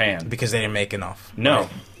Japan. Because they didn't make enough. No, Right?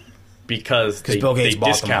 because they, Bill Gates they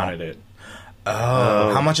bought them all. discounted it.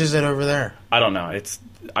 Oh, how much is it over there? I don't know.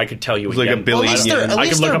 I could tell you It's like yen. $1 billion. Well, at least they're- at I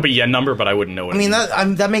least could look they're- up a yen number, but I wouldn't know what. I mean, it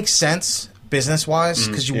means. that makes sense business wise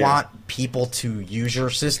because you yeah. want people to use your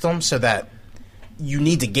system so that you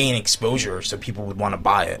need to gain exposure so people would want to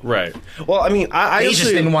buy it. Right. well, I mean, I They just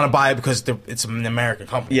actually didn't want to buy it because it's an American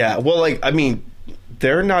company. yeah. Well, I mean,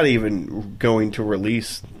 they're not even going to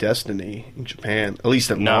release Destiny in Japan, at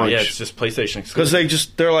least at No, launch. yeah, it's just PlayStation Because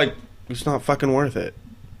exclusive. they're like, it's not fucking worth it.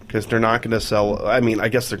 Because they're not going to sell. I mean, I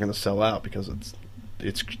guess they're going to sell out because it's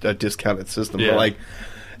a discounted system. Yeah. But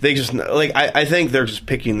they just I think they're just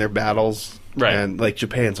picking their battles. Right. And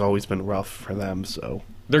Japan's always been rough for them. So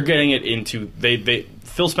They're getting it into they.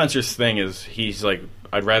 Phil Spencer's thing is he's like,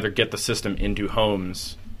 I'd rather get the system into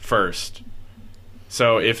homes first,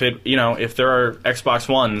 So if there are Xbox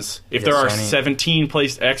Ones, if there are Sony. 17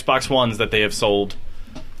 Xbox Ones that they have sold,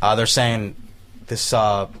 They're saying this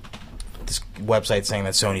website saying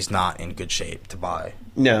that Sony's not in good shape to buy.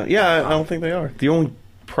 No, yeah, I don't think they are. The only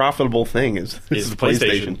profitable thing is the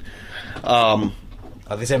PlayStation.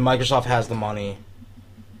 They said Microsoft has the money,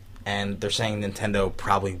 and they're saying Nintendo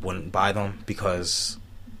probably wouldn't buy them because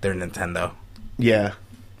they're Nintendo. Yeah.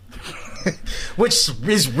 Which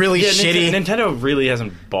is really shitty. Nintendo really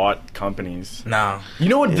hasn't bought companies. No. You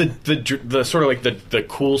know what the sort of like the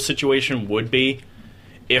cool situation would be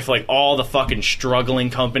if like all the fucking struggling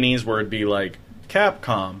companies where it'd be like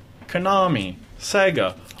Capcom, Konami,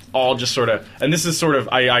 Sega, all just sort of, and this is sort of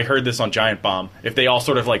I heard this on Giant Bomb, if they all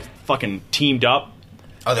sort of like fucking teamed up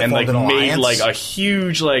and like made like a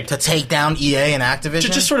huge like to take down EA and Activision, to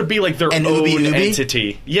just sort of be like their and own Ubi?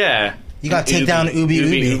 entity. Yeah, you got to take down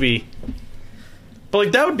Ubi. But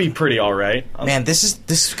like that would be pretty all right. Man, this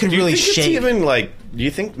could Do you really think shape. it's even like? Do you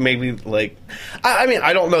think maybe like? I mean,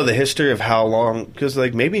 I don't know the history of how long, because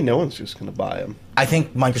like maybe no one's just going to buy them. I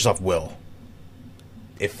think Microsoft will,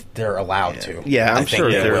 if they're allowed to. Yeah, I'm I think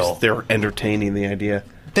sure they will. they're entertaining the idea.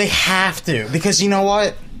 They have to, because you know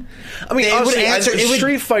what? I mean, They would honestly, answer- the it would-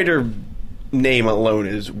 Street Fighter name alone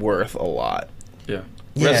is worth a lot. Yeah.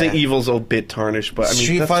 Yeah. Resident Evil's a bit tarnished, but I mean,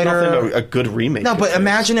 Street that's Fighter- nothing a good remake. No, could but do.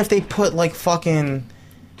 imagine if they put like fucking,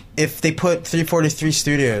 if they put 343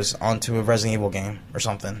 Studios onto a Resident Evil game or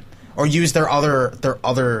something, or use their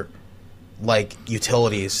other like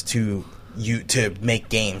utilities to make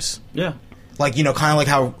games. Yeah. Like, you know, kind of like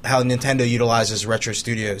how Nintendo utilizes Retro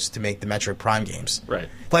Studios to make the Metroid Prime games. Right.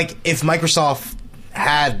 Like, if Microsoft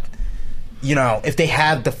had, you know, if they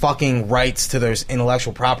had the fucking rights to those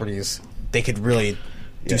intellectual properties, they could really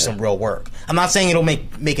do some real work. I'm not saying it'll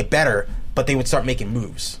make it better, but they would start making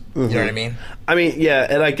moves. You know what I mean? I mean, yeah,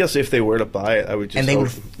 and I guess if they were to buy it, I would just And they hope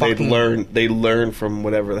would fucking- they'd learn from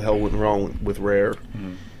whatever the hell went wrong with Rare.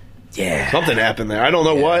 Yeah. Something happened there. I don't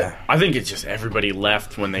know what. I think it's just everybody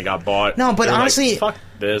left when they got bought. No, but They're like, honestly- fuck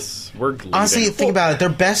this. We're leaving. Honestly, think about it. Their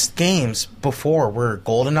best games before were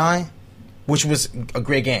GoldenEye, which was a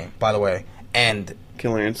great game, by the way, and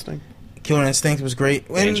Killer Instinct. Killer Instinct was great,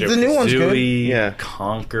 and Banjo the new one's good. Kazooie, Yeah.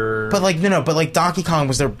 Conquer. But like but like Donkey Kong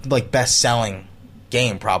was their like best selling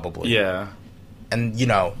game probably. yeah. And you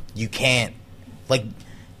know, you can't like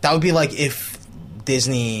that would be like if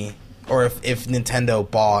Disney or if Nintendo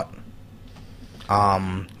bought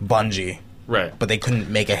Bungie, Right. but they couldn't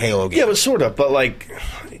make a Halo game. Yeah, but sort of. But like,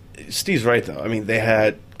 Steve's right though. I mean, they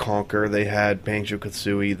had Conquer, they had Banjo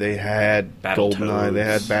Kazooie, they had GoldenEye, they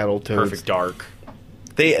had Battletoads. Perfect Dark.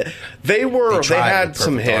 They They tried had with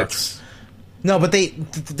some Perfect Dark. hits. No, but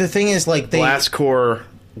the thing is like they Blast Core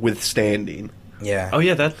withstanding. yeah. Oh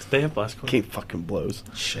yeah, they have Blast Core. Game fucking blows.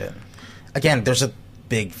 Shit. Again, there's a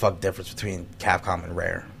big fuck difference between Capcom and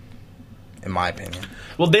Rare, in my opinion.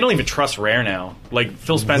 Well, they don't even trust Rare now. Like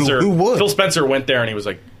Phil Spencer. Who would? Phil Spencer went there and he was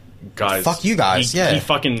like, "Guys, Fuck you guys, He, yeah. He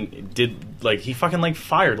fucking did like he fucking like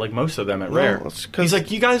fired like most of them at Rare. it's 'cause- He's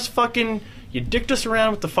like, you guys fucking you dicked us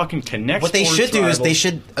around with the fucking Kinect. What they Sports should do is Rivals." they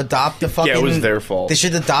should adopt the fucking. Yeah, it was their fault. They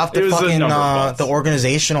should adopt It the was a fucking number of faults. the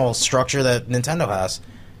organizational structure that Nintendo has.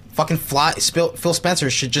 Fucking Phil Spencer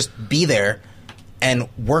should just be there and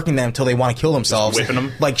working them until they want to kill themselves, whipping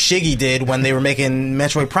them? like Shiggy did when they were making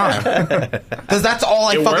Metroid Prime. Because that's all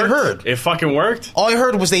I It fucking worked. heard. It fucking worked. All I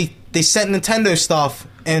heard was they sent Nintendo stuff,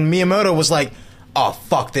 and Miyamoto was like, "Oh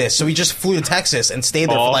fuck this!" So he just flew to Texas and stayed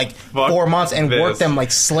there Oh, for like fuck 4 months and this. worked them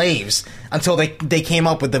like slaves until they came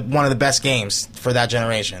up with one of the best games for that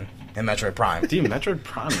generation in Metroid Prime. Dude, Metroid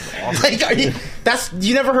Prime is awesome. Like,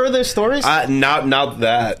 you never heard those stories? Not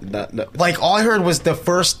that. Not. Like, all I heard was the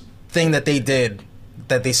first thing that they did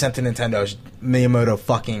that they sent to Nintendo. Miyamoto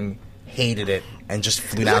fucking hated it and just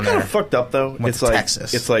flew down Isn't that kind there. of fucked up though? Went It's to like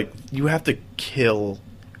Texas. it's like you have to kill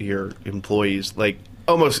your employees, like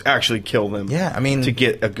almost actually kill them. Yeah, I mean- to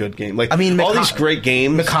get a good game. Like I mean, all these great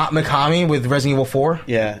games. Mikami with Resident Evil 4.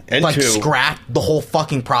 Yeah, and like 2. scrapped the whole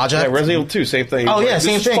fucking project. Yeah, Resident Evil 2, same thing. Oh Like, yeah, this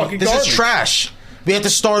same is thing. fucking This garbage. is trash. We have to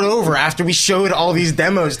start over after we showed all these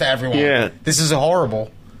demos to everyone. Yeah. This is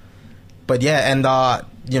horrible. But yeah, and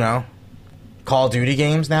you know, Call of Duty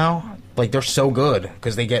games now, like they're so good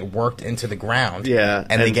because they get worked into the ground. Yeah,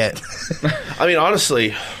 and they get. I mean,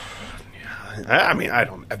 honestly, I mean, I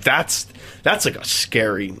don't. That's like a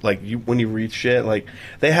scary. Like when you read shit, like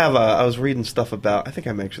they have. I was reading stuff about. I think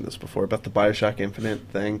I mentioned this before about the BioShock Infinite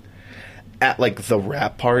thing. At like the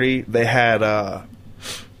rap party, they had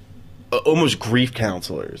almost grief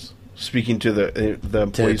counselors speaking to the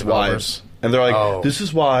employees' developers. wives, and they're like, Oh. "This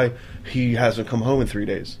is why he hasn't come home in 3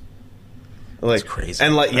 days." Like, It's crazy.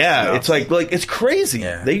 and like, yeah, nuts. it's like it's crazy.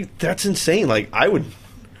 Yeah. That's insane. Like, I'd be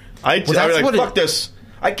that's like, what fuck this.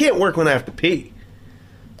 I can't work when I have to pee.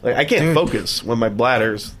 Like, I can't Dude. focus when my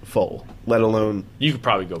bladder's full. Let alone, You could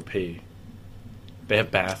probably go pee. They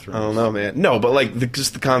have bathrooms. I don't know, man. No, but like,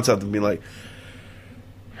 just the concept of being like,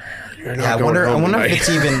 you're not Yeah, I going wonder. I home wonder if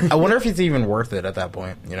tonight. it's even. I wonder if it's even worth it at that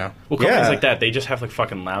point. You know. Well, companies Yeah. like that, they just have like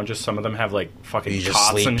fucking lounges. Some of them have like fucking You just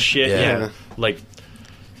cots sleep. and shit. Yeah. Yeah. Like,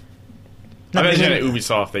 No, I but imagine I at mean-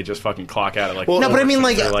 Ubisoft, they just fucking clock out at like. Well, No, but I mean,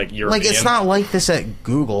 like, they're, like European. it's not like this at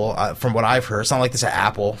Google, from what I've heard. It's not like this at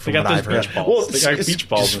Apple, They from got what those I've heard. beach balls. Well, They got it's beach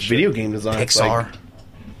balls just and shit. video game design. Pixar, Like,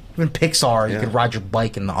 even Pixar, you Yeah. could ride your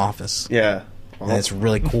bike in the office, yeah. and it's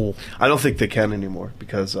really cool. I don't think they can anymore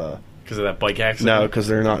because Because of that bike accident. no, because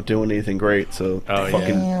they're not doing anything great. So Oh, yeah.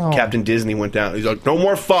 fucking Damn. Captain Disney went down. He's like, no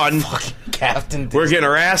more fun. Captain, We're getting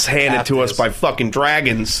our ass handed to us Captives. by fucking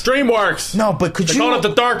dragons. DreamWorks. no, but could They you call it the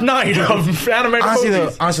Dark Knight of animated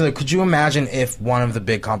movies. honestly, though, could you imagine if one of the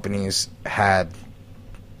big companies had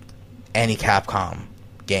any Capcom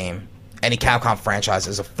game, any Capcom franchise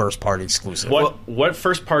as a first-party exclusive? What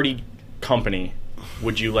first party company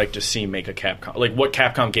would you like to see make a Capcom? Like, what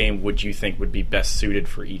Capcom game would you think would be best suited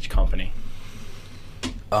for each company?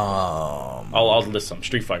 I'll list some.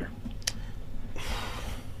 Street Fighter.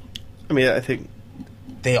 I mean, I think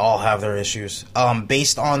They all have their issues.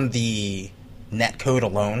 Based on the netcode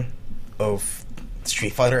alone of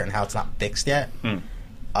Street Fighter and how it's not fixed yet,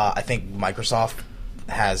 I think Microsoft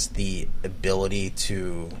has the ability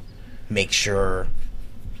to make sure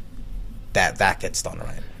that that gets done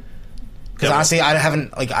right. Because Yeah. honestly,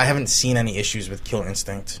 I haven't seen any issues with Killer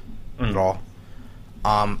Instinct at all.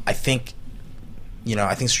 I think,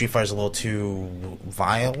 I think Street Fighter's a little too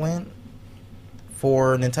violent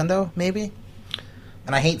for Nintendo, maybe.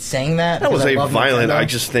 And I hate saying that. I would because say love violent. Nintendo. I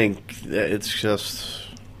just think that it's just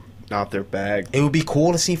not their bag. It would be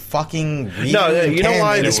cool to see fucking Ryu No, and you know Ken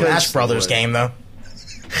why? in a Because- Smash Brothers game though.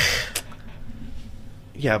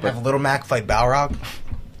 Yeah, but Have Little Mac fight Balrog.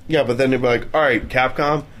 then they'd be like, all right,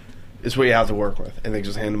 Capcom is what you have to work with, and they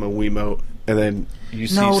just hand them a Wiimote, and then you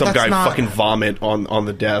see No, some that's guy not- fucking vomit on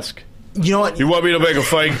the desk. You know what? You want me to make a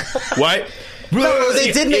fight? What? No,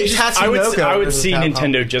 they did make Tatsunoko. I would versus see Capcom.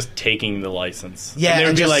 Nintendo just taking the license. Yeah, and they would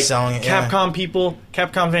and be just like, selling it, yeah. Capcom people,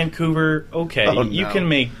 Capcom Vancouver, okay, Oh, you no. can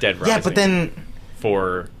make Dead Rising Yeah, but then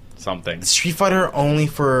for something. Street Fighter only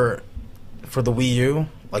for the Wii U,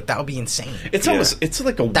 like that would be insane. It's almost it's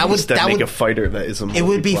like a That waste would- to that make would- a fighter that is a It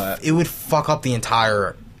would be. multi-plat. It would fuck up the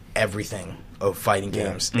entire everything of fighting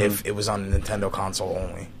games if it was on a Nintendo console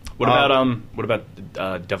only. What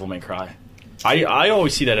about Devil May Cry? I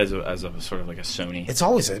always see that as a sort of like a Sony. It's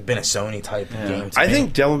always been a Sony type game. To I me.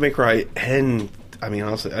 think Devil May Cry and I mean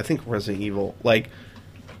honestly, I think Resident Evil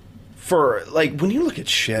for when you look at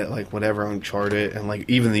shit like whatever Uncharted and like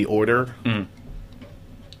even The Order,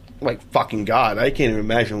 like fucking god, I can't even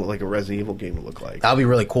imagine what like a Resident Evil game would look like. that would be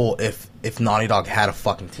really cool if Naughty Dog had a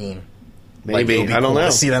fucking team. Like, Maybe it would be I don't cool know.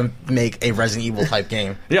 to see them make a Resident Evil type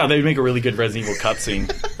game. Yeah, they'd make a really good Resident Evil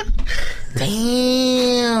cutscene.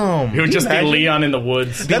 Damn. It would just be imagine? Leon in the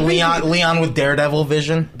woods. Be Leon with Daredevil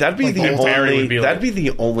vision. That'd be Like, the whole parody only. would be like- that'd be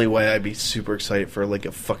the only way I'd be super excited for like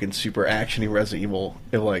a fucking super actiony Resident Evil.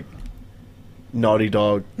 If like Naughty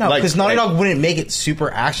Dog. No, like, because Naughty Dog wouldn't make it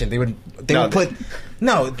super action. They would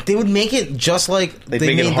they would make it just like They'd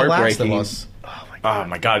they make it made The Last of heartbreaking. Us. Oh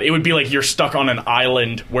my god, it would be like you're stuck on an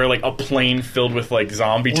island where like a plane filled with like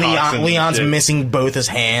zombie toxins. and Leon's shit. missing both his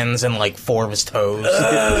hands and like 4 of his toes,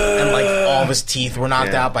 and like all of his teeth were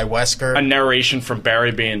knocked Yeah. out by Wesker. A narration from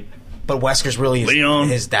Barry being, But Wesker's really Leon.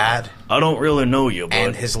 his dad I don't really know you, but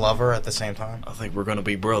and his lover at the same time. I think we're gonna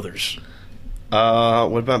be brothers.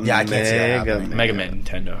 What about Yeah, I can't see that Mega happening. Man? Mega Man,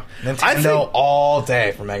 Nintendo, Nintendo I think- all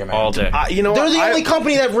day for Mega Man. all day. You know They're what? the only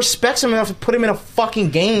company that respects him enough to put him in a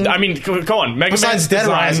fucking game. I mean, go on. Mega Besides Man's Dead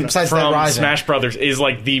design Rising- besides Dead from Rising. Smash Brothers is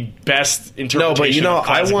like the best No, interpretation. but you know, of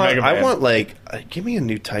classic Mega Man. I want like give me a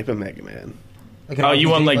new type of Mega Man. Like an Oh, you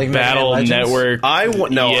RPG, want like Mega Man Battle Legends? Network? I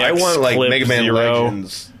want I EX, want like Clip Mega Man Zero.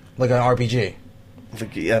 Legends, like an RPG.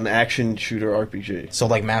 like an action shooter RPG. So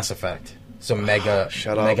like Mass Effect. So Mega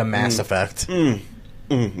Shut up. Mega Mass Effect.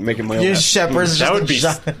 Making my own. Your Shepard's That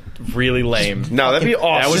just would be really lame. No, that'd be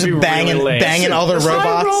awesome. That would just be banging really lame. banging other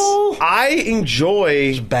robots. I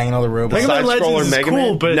enjoy Banging other robots. Mega Man side-scroller Legends is Mega cool,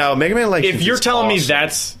 Man. but No, Mega Man Legends if you're is telling me awesome.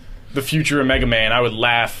 that's the future of Mega Man, I would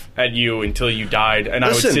laugh at you until you died, and I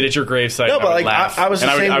Listen, would sit at your gravesite. no, and but, I would like, laugh. I was the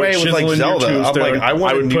And same I would way with, chisel like, in your Zelda. I'm tombstone. like, I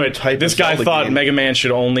want I a would new put type of this guy Zelda thought game. Mega Man should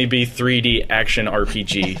only be 3D action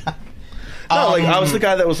RPG. No, like I was the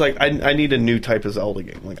guy that was like, I need a new type of Zelda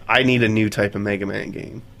game. Like I need a new type of Mega Man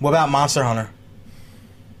game. What about Monster Hunter?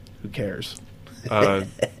 Who cares?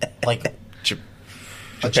 Like J-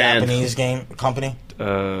 a Japanese game company?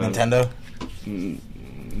 Nintendo?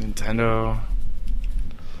 Nintendo.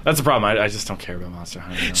 That's the problem. I just don't care about Monster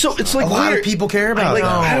Hunter. So it's like A lot weird. of people care about it.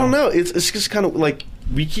 I don't know. It's just kind of like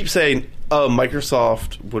we keep saying, oh,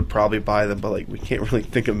 Microsoft would probably buy them, but like we can't really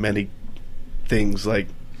think of many things like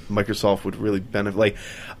Microsoft would really benefit. Like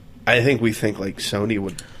I think we think like Sony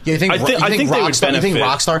would. Yeah, you think, I think they would Rockstar, you think benefit.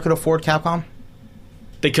 Rockstar could afford Capcom?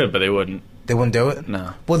 They could, but they wouldn't. They wouldn't do it?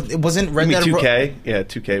 No. Well, it wasn't I Red mean, Dead... 2K. Yeah,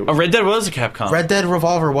 2K. Oh, Red Dead was a Capcom. Red Dead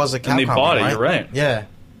Revolver was a Capcom And they bought game, it, you're right. Yeah.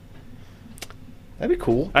 That'd be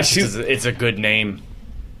cool. Actually, it's a good name.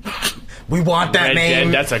 We want that Red name.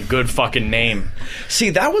 Dead, that's a good fucking name. See,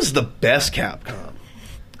 that was the best Capcom.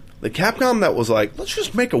 The Capcom that was like, let's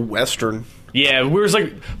just make a Western. Yeah, we was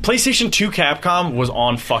like PlayStation 2 Capcom was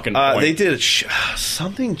on fucking point. They did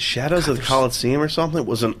something Shadows of the Colosseum or something. It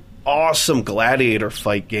was an awesome gladiator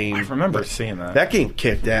fight game. I remember seeing that. That game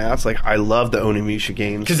kicked ass. Like I love the Onimusha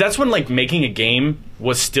games. Because that's when like making a game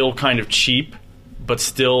was still kind of cheap, but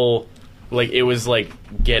still like it was like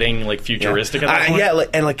getting like futuristic at that point. Yeah,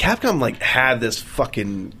 and Capcom like had this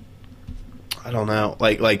fucking I don't know,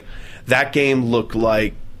 like that game looked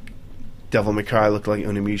like Devil May Cry, looked like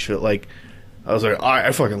Onimusha. Like I was like,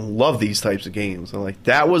 I fucking love these types of games. And like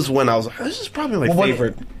that was when I was like, this is probably my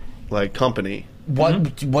favorite like company.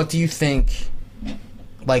 What do you think?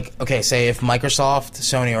 Like, okay, say if Microsoft,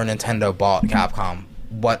 Sony, or Nintendo bought Capcom,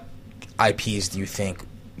 what IPs do you think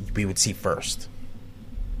we would see first?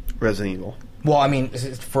 Resident Evil. Well, I mean,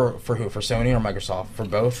 for who? For Sony or Microsoft? For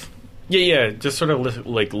both? Yeah. Just sort of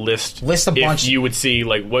list a bunch. If you would see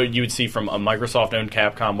like what you would see from a Microsoft-owned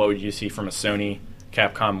Capcom, what would you see from a Sony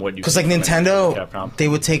Capcom? What you Because like Nintendo, Capcom? they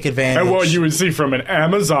would take advantage. And what you would see from an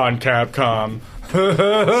Amazon Capcom.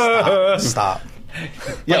 Stop.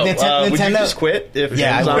 Yo, Like, would you Nintendo- just quit if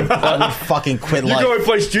Yeah, Amazon? I would fucking quit life. You're going to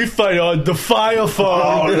play Street Fighter on the Fire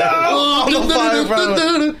Phone.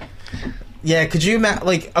 Yeah, could you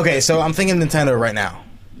like? Okay, so I'm thinking Nintendo right now.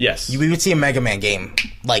 Yes. We would see a Mega Man game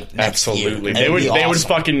like next Absolutely. year. They It'd would be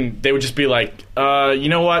awesome. they would just be like, you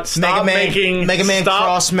know what? Stop making Mega Man stop,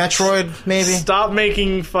 Cross Metroid, maybe. Stop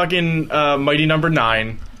making fucking Mighty Number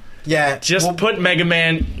 9. Yeah, Just put Mega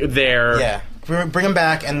Man there. Yeah, bring him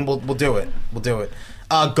back, and we'll do it. We'll do it.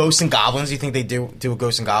 Ghosts and Goblins. You think they do a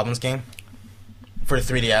Ghosts and Goblins game for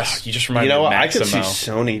the 3DS? You just You reminded know me what? of I could see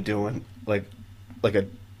Maximo. Sony doing like a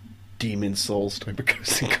Demon Souls type of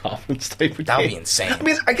Ghosts and Goblins type of That would game. be insane. I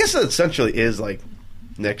mean, I guess it essentially is like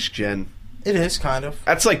next gen. It is kind of.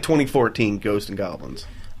 That's like 2014 Ghosts and Goblins.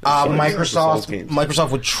 Souls games. Microsoft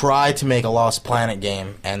would try to make a Lost Planet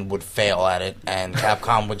game and would fail at it, and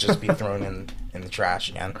Capcom would just be thrown in the trash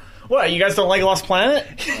again. What? You guys don't like Lost Planet?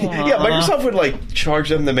 Yeah, Microsoft would like charge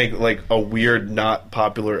them to make like a weird, not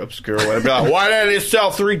popular, obscure one. Be like, why did it sell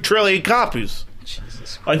 3 trillion copies?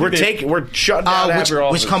 Jesus. We're shutting down half your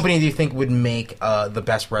office. Which company do you think would make the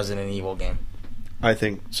best Resident Evil game? I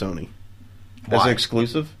think Sony. As Why? an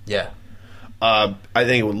exclusive. Yeah. I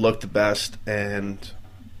think it would look the best, and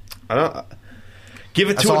I don't give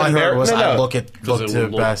it That's to all an I heard was American. I look Because to it the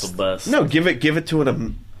would look best. the best. No, give it to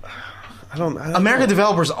an. I don't American know.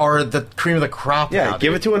 developers are the cream of the crop. Yeah, now,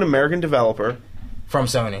 give dude. it to an American developer From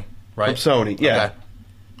Sony, right? from Sony. Yeah, Okay.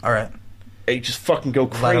 All right. hey, just fucking go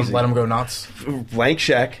Let crazy. them go nuts. Blank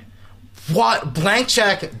check. What? Blank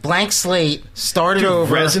check, blank slate, started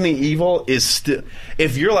over. Resident Evil is still.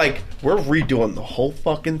 If you're like, we're redoing the whole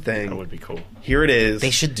fucking thing. That would be cool. Here it is.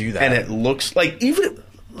 They should do that. And it looks like even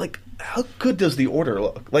like how good does the order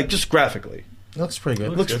look? Like just graphically, It looks pretty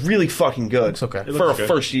good. it looks really fucking good. Looks okay. It for looks a good.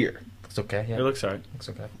 first year. Looks okay. Yeah. It looks alright. looks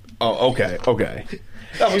okay. Oh, okay.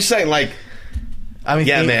 I'm just saying, like, I mean,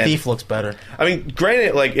 Yeah, man. Thief looks better. I mean,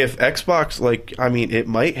 granted, like if Xbox, like, I mean, it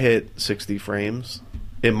might hit 60 frames.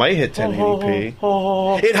 It might hit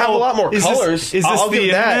 1080p. It'd have a lot more colors. I'll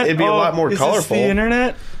give that. It'd be a lot more colorful. Is this the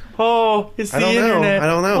internet? Oh, it's the I don't know. internet. I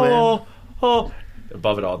don't know, man. Oh.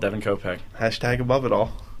 Above it all, Devin Kopeck. Hashtag above it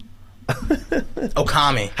all.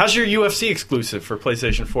 Okami. How's your UFC exclusive for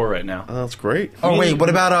PlayStation 4 right now? That's great. Oh wait, what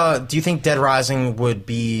about do you think Dead Rising would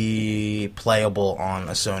be playable on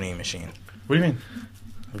a Sony machine? What do you mean?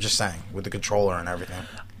 I'm just saying, with the controller and everything.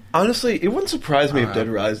 Honestly, it wouldn't surprise me if Dead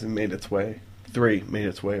Rising made its way. 3 made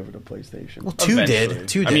its way over to PlayStation. Well, 2 Eventually. did.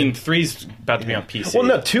 2 did. I mean, 3's about to be on PC. Well,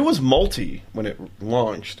 no, 2 was multi when it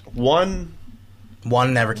launched. 1,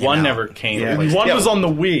 1 never came out. One never came. Yeah. One Yeah. was on the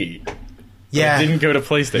Wii. Yeah. It didn't go to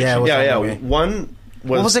PlayStation. Yeah, it was yeah, on the yeah. Wii. 1 was.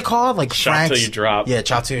 What was it called? Like Shot Frank's... Till You Drop. Yeah,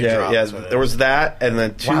 Shot Till You Yeah, Drop. yeah. That's what it There is. was that, and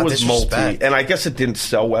then 2 Wow, was multi. disrespect. And I guess it didn't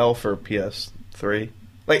sell well for PS3.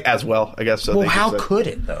 Like, as well, I guess. So Well, they how just said- could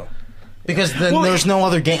it though? Because then there's no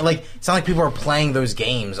other game. Like, it's not like people are playing those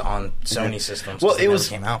games on Sony systems. Well, They never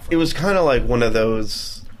came out for it was kind of like one of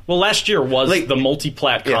those. Well, last year was Like- the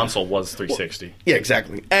multi-plat Yeah. console was 360. Yeah,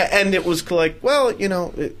 exactly. And it was like, well, you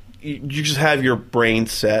just have your brain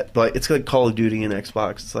set, but it's like Call of Duty and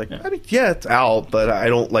Xbox. It's like, I mean, yeah, it's out, but I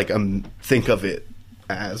don't like think of it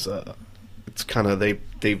as it's kind of they've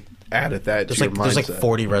added that to your mindset. There's like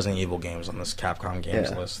 40 Resident Evil games on this Capcom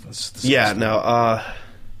games list. It's disgusting. Yeah, no.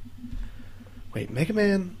 Wait, Mega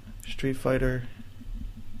Man, Street Fighter,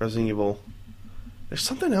 Resident Evil. There's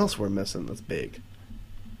something else we're missing that's big.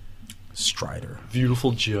 Strider.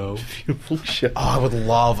 Beautiful Joe. Beautiful shit. Oh, I would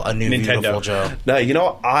love a new Nintendo. Beautiful Joe.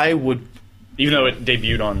 No, I would. Even though it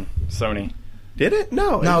debuted on Sony. Did it?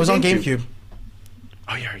 No, No, it was on GameCube.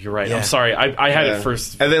 Oh yeah, you're right. Yeah. I'm sorry. I had Yeah. it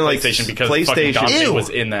first. And then, like, PlayStation because PlayStation- fucking Dante Ew. was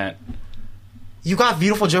in that. You got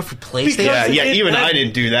Beautiful Joe for PlayStation? Yeah, It even had- I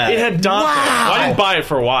didn't do that. It had Dante. Wow. Well, I didn't buy it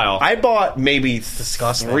for a while. I bought maybe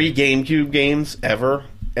disgusting. 3 GameCube games ever,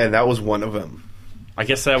 and that was one of them. I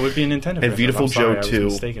guess that would be a Nintendo. And Beautiful I'm sorry, Joe I was 2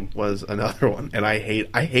 mistaken. was another one, and I hate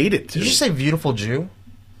it too. Did you just say Beautiful Jew?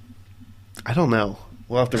 I don't know.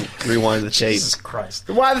 We'll have to rewind the tape. Jesus Christ.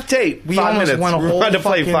 Rewind the tape. We 5 almost minutes. went a whole Rewind to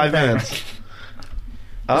play fucking 5 thing. minutes.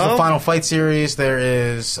 There's the Um, Final Fight series. There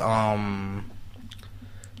is, and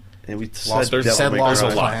we Lost- said said Devil May Lost Cry.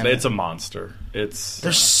 There's a lot. Planet. It's a monster. It's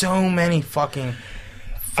there's so many fucking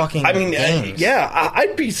I mean, games.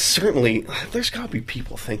 I'd be certainly. There's got to be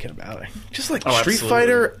people thinking about it. Just like Oh, Street absolutely.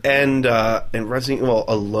 Fighter and Resident Evil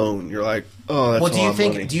alone, you're like, oh, that's Well, a lot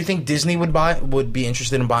of money. do you think Disney would be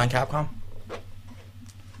interested in buying Capcom?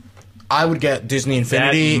 I would get Disney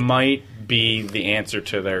Infinity. That might be the answer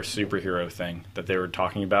to their superhero thing that they were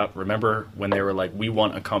talking about. Remember when they were like, we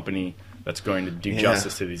want a company that's going to do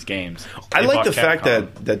justice to these games. I They like bought the fact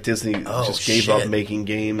Capcom. that Disney Oh, just gave shit. up making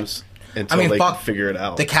games until I mean, they fuck, could figure it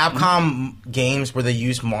out. The Capcom games where they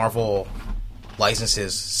use Marvel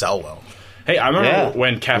licenses sell well. Hey, I remember Yeah.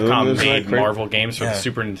 when It Capcom was made like great. Marvel games for Yeah. the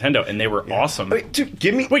Super Nintendo, and they were awesome. Wait, dude,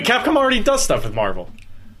 give me. Wait, Capcom already does stuff with Marvel.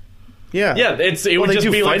 Yeah, Yeah, it Well, would they just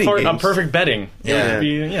do be like fighting a games. perfect betting. It Yeah. would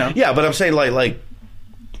be, Yeah, but I'm saying like,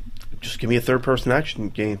 just give me a third-person action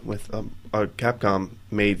game with a Capcom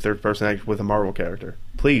made third-person action with a Marvel character,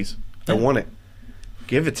 please. I want it.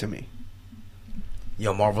 Give it to me.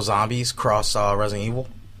 Yo, Marvel Zombies cross Resident Evil.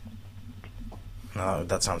 No,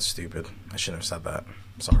 that sounds stupid. I shouldn't have said that.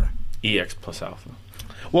 Sorry. EX plus alpha.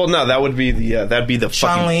 Well, no, that would be that'd be the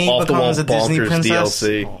Chun-Li fucking off-the-wall becomes a Disney bonkers princess?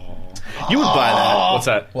 DLC. You would buy that What's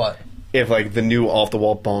that? What? if like the new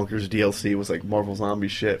off-the-wall bonkers DLC was like Marvel Zombie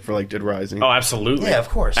shit for like Dead Rising. Oh, absolutely. Yeah, of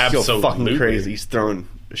course. Go Absolutely. fucking crazy. He's throwing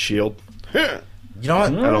a shield. I You know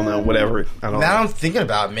what? don't know. Whatever. I don't Now know. I'm thinking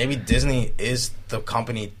about it, maybe Disney is the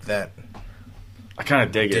company that I kind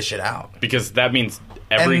of dig dish it it out. because that means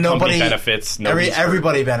every And company benefits. nobody's hurt.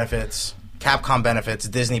 Everybody benefits. Capcom benefits.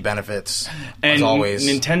 Disney benefits. And as always.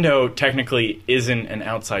 Nintendo technically isn't an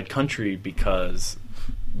outside country because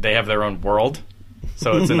they have their own world,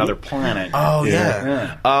 so it's another planet. Oh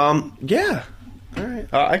yeah. Yeah. Yeah. All right.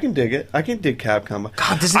 I can dig it. I can dig Capcom.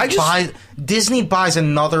 God, Disney buys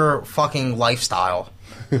another fucking lifestyle.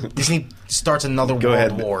 Disney starts another Go world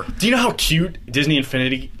ahead. war. Do you know how cute Disney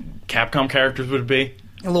Infinity Capcom characters would be?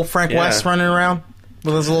 A little Frank Yeah. West running around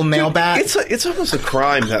with his little nail bat. It's almost a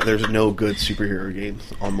crime that there's no good superhero games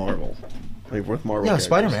on Marvel. Like with Marvel. Yeah, characters.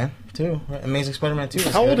 Spider-Man too. Right? Amazing Spider-Man 2.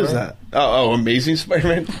 How old is that? Oh, Amazing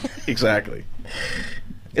Spider-Man. Exactly.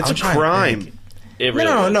 It's I'm a trying to crime. think. It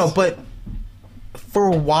really No, is. but for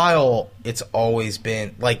a while, it's always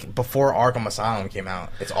been like before Arkham Asylum came out.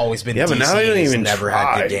 It's always been Yeah, but now they don't DC's even never had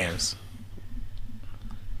try. good games.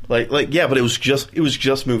 Like yeah, but it was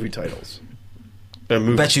just movie titles. I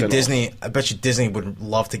bet you Disney would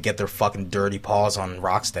love to get their fucking dirty paws on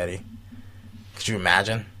Rocksteady. Could you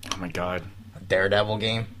imagine Oh my god. a Daredevil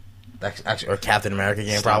game? That's actually, or Captain America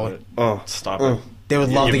game, Stop probably. it. Oh, Stop oh. it. They would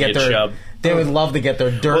love to Give me get a their. chub. They would love to get their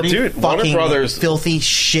dirty, dude, Warner fucking, Brothers- filthy,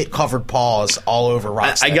 shit-covered paws all over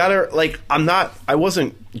Rocksteady. I gotta I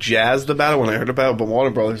wasn't jazzed about it when I heard about it, but Warner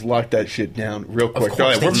Brothers locked that shit down real quick. course They're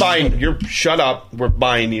like, they we're did. buying. Shut up. We're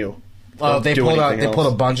buying you. Oh, Don't they do pulled a anything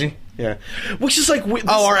else. Bungie. Yeah, which is like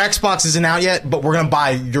Oh, our Xbox isn't out yet, but we're gonna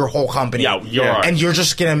buy your whole company. Yeah, you're Yeah. ours. and you're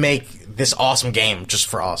just gonna make this awesome game just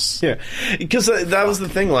for us. yeah, because that was the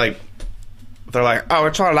thing. Like they're like, oh,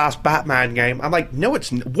 it's our last Batman game. I'm like, no, it's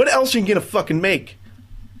what else are you gonna fucking make?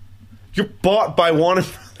 You're bought by Warner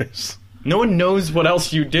Brothers. No one knows what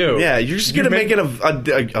else you do. Yeah, you're just You gonna make it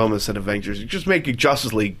I almost said Avengers. You just make a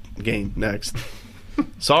Justice League game next.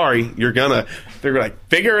 Sorry, you're gonna. They're like,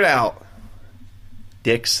 figure it out,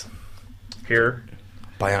 dicks. Here.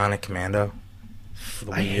 Bionic Commando.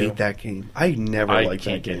 for the I Wii U. hate that game. I never I liked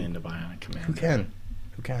can't that get game. into Bionic Commando.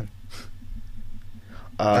 Who can?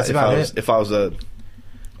 That's If about I was, it. If I was a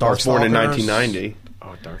I was born in 1990.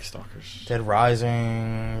 Oh, Darkstalkers. Dead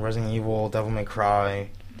Rising, Resident Evil, Devil May Cry,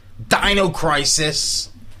 Dino Crisis.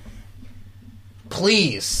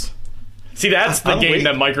 Please. See, that's the I'm game waiting.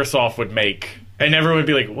 that Microsoft would make, and everyone would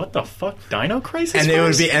be like, "What the fuck, Dino Crisis?" And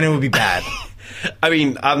it would be bad. I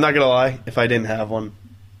mean, I'm not gonna lie. If I didn't have one,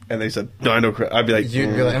 and they said Dino Crisis, I'd be like,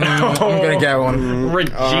 You'd be like, I'm gonna get one.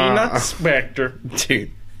 Regina Spector.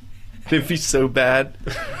 dude, it'd be so bad.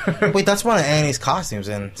 Wait, that's one of Annie's costumes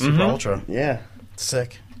in Super Ultra. Yeah,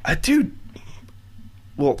 Sick. dude.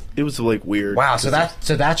 Well, it was like weird. Wow, so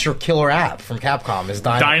that's your killer app from Capcom is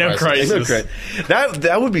Dino Crisis. Crisis. Dino Crisis.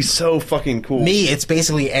 That would be so fucking cool. Me, it's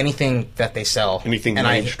basically anything that they sell. Anything and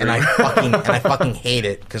mainstream. I fucking hate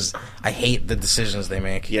it because I hate the decisions they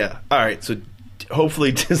make. Yeah. All right. So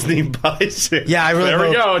hopefully Disney buys it. Yeah, I really There we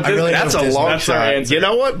hope, go. I really That's hope a Disney- long That's our shot. answer. You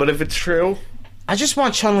know what? But if it's true, I just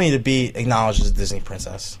want Chun-Li to be acknowledged as a Disney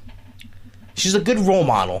princess. She's a good role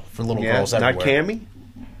model for little yeah, girls not everywhere. Cammy,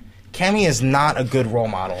 Cammy is not a good role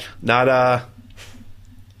model. not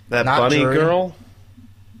that Not bunny Jury. girl,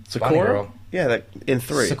 Sakura. Bunny girl. Yeah, that in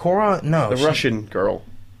 3. Sakura, no. The Russian girl,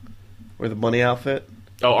 with the bunny outfit,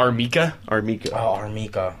 Oh, Armika. Armika. Oh,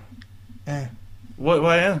 Armika. What?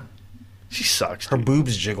 Yeah. She sucks. Her dude.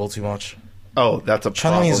 boobs jiggle too much. Oh, that's a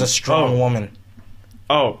Chun-Li problem. is a strong Oh. woman.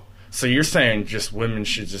 Oh, so you're saying just women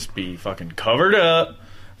should just be fucking covered up,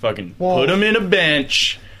 fucking Well- put them in a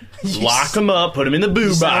bench, lock them up, put them in the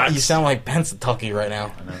boo box. You sound like Pennsatucky right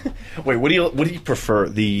now. Wait, what do you prefer?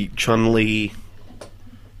 The Chun-Li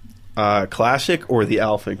classic or the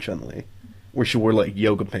Alpha Chun-Li, where she wore like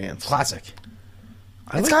yoga pants? Classic.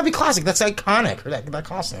 I It's like, gotta be classic. That's iconic. That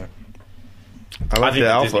costume. I I like think the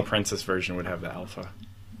the Alpha. Disney Princess version would have the alpha.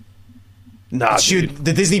 Nah, dude.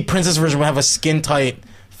 The Disney princess version would have a skin tight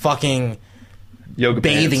fucking Yoga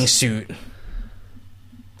bathing pants. suit.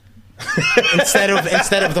 instead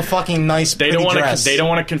of the fucking nice They pretty don't want to. dress. They don't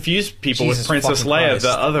want to confuse people Jesus with Princess fucking Leia, Christ. the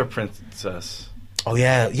other princess. Oh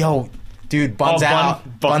yeah, yo, dude, buns Oh,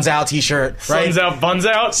 out, buns out T-shirt, right? Suns out, buns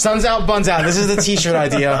out. Suns out, buns out. This is the T-shirt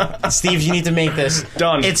idea, Steve. You need to make this.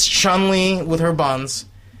 Done. It's Chun-Li with her buns,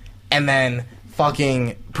 and then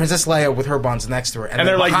fucking Princess Leia with her buns next to her, And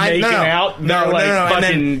they're then like behind- making out. No, They're no, like no, no, fucking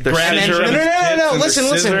and then, grabbing and her then- in the no, tits and listen,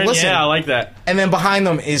 they're listen, scissoring. listen. Yeah, I like that. and then behind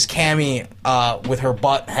them is Cammy with her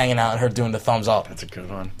butt hanging out and her doing the thumbs up. That's a good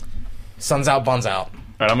one. Suns out, buns out.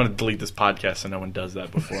 All right, I'm gonna delete this podcast so no one does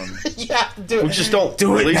that before me. Yeah, do it. We just don't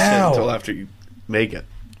Do it release now. it until after you make it.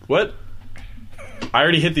 What? I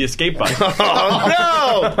already hit the escape button.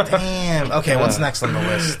 Oh no! Damn. Okay, what's next on the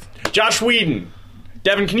list? Josh Whedon.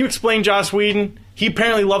 Devin, can you explain Josh Whedon? He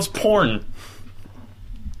apparently loves porn.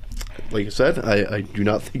 Like I said, I do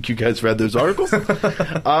not think you guys read those articles.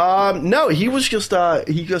 No, he was just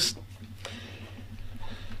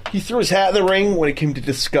he threw his hat in the ring when it came to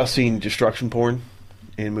discussing destruction porn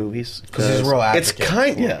in movies. Because he's a real It's advocate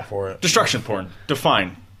kind for it. Destruction porn.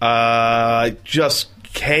 Define. just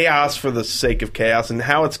chaos for the sake of chaos, and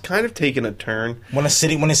how it's kind of taken a turn. When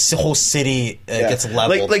a whole city gets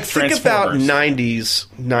leveled. Like think about Transformers.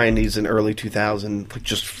 90s and early 2000, like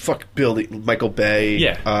just fuck building Michael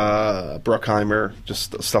Bay, Bruckheimer,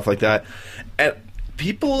 just stuff like that. And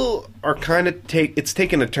people are kind of it's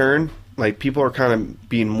taken a turn. Like people are kind of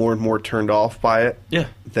being more and more turned off by it,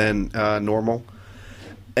 than normal.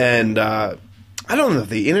 And I don't know if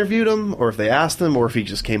they interviewed him or if they asked him or if he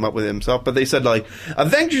just came up with it himself, but they said like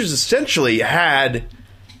Avengers essentially had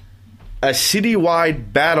a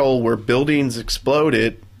citywide battle where buildings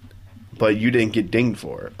exploded, but you didn't get dinged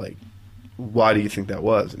for it. Like, why do you think that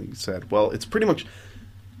was? And he said, well, it's pretty much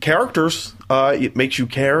characters. It makes you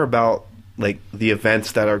care about like the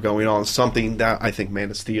events that are going on. Something that I think Man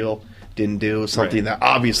of Steel didn't do. Something that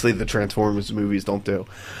obviously the Transformers movies don't do.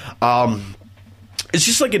 It's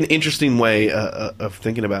just like an interesting way of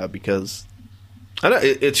thinking about it because I don't,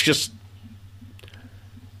 it's just,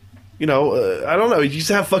 I don't know. You just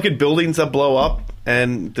have fucking buildings that blow up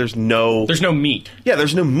and there's no meat. Yeah,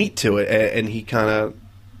 there's no meat to it. And he kind of,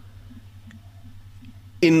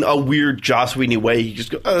 in a weird Joss Whedon way, he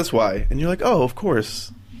just goes, oh, that's why. And you're like, oh, of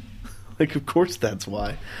course. Like, of course that's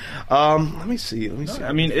why. Let me see.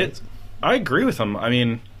 I mean, I agree with him. I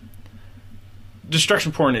mean,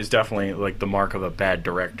 destruction porn is definitely like the mark of a bad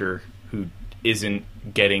director who isn't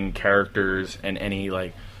getting characters and any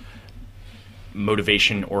like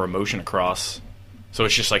motivation or emotion across. So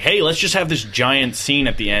it's just like, hey, let's just have this giant scene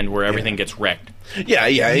at the end where everything gets wrecked. Yeah.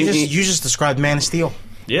 You just described Man of Steel.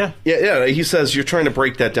 Yeah. He says you're trying to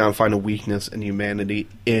break that down, find a weakness in humanity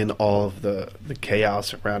in all of the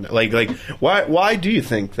chaos around it. Like why do you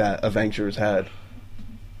think that Avengers had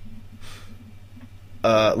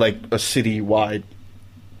like a citywide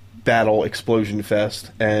battle explosion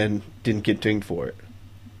fest and didn't get dinged for it,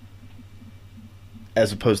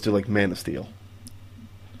 as opposed to like Man of Steel?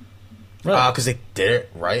 Because they did it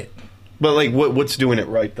right. But like, what's doing it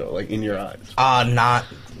right though? Like in your eyes? Not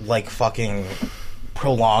like fucking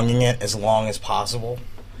prolonging it as long as possible.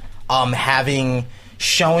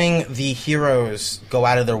 Showing the heroes go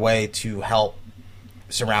out of their way to help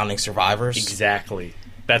surrounding survivors. Exactly.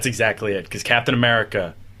 That's exactly it. Because Captain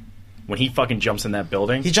America, when he fucking jumps in that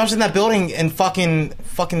building, he jumps in that building and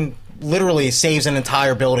fucking literally saves an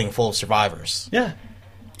entire building full of survivors. Yeah.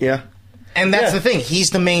 And that's the thing.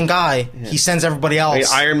 He's the main guy. Yeah. He sends everybody else.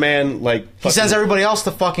 Like Iron Man, he sends everybody else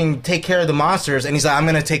to fucking take care of the monsters, and he's like, I'm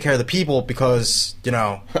going to take care of the people because,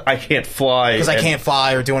 I can't fly. Because I can't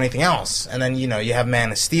fly or do anything else. And then, you have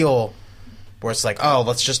Man of Steel, where it's like, oh,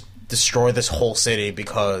 let's just destroy this whole city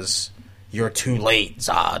because you're too late,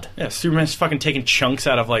 Zod. Yeah, Superman's fucking taking chunks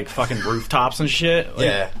out of, like, fucking rooftops and shit. Like,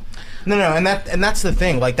 yeah. No, and that's the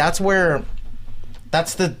thing. Like, that's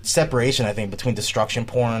the separation, I think, between destruction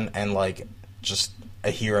porn and, like, just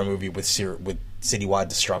a hero movie with citywide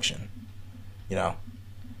destruction. Yeah.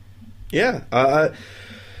 Yeah,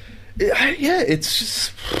 it's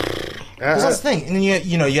just... that's the thing. And then,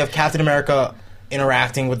 you have Captain America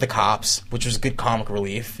interacting with the cops, which was good comic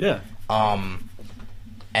relief. Yeah.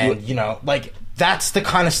 And, like, that's the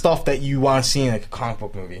kind of stuff that you want to see in, like, a comic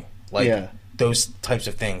book movie. Like, those types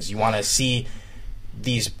of things. You want to see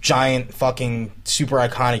these giant fucking super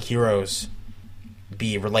iconic heroes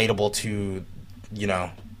be relatable to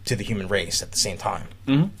the human race at the same time.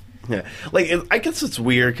 Mm-hmm. Yeah, like I guess it's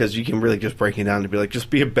weird because you can really just break it down to be like,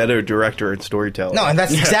 just be a better director and storyteller. No, and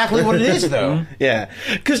that's exactly what it is, though. Yeah,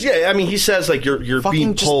 because I mean, he says like you're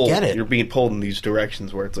being pulled, get it. You're being pulled in these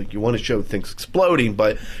directions where it's like you want to show things exploding,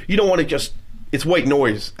 but you don't want to just. It's white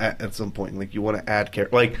noise at some point. Like you want to add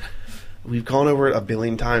character. Like we've gone over it a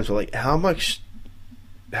billion times, but like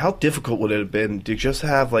how difficult would it have been to just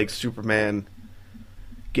have like Superman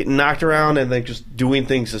getting knocked around and like just doing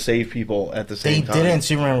things to save people at the same time? They did it in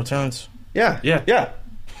Superman Returns. Yeah.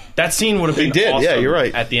 That scene would have been awesome. Yeah, you're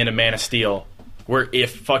right. At the end of Man of Steel, where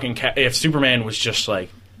if Superman was just like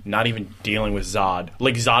not even dealing with Zod,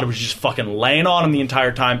 like Zod was just fucking laying on him the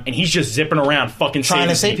entire time, and he's just zipping around fucking trying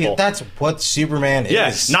to save people. That's what Superman is.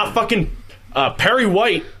 Yes, not fucking Perry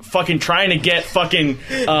White fucking trying to get fucking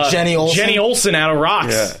Jenny Olsen out of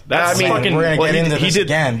rocks. Yeah. That's fucking. We're gonna get into this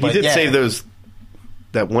again. He did save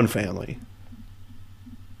that one family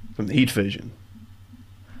from the heat fission.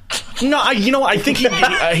 No, I think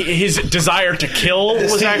his desire to kill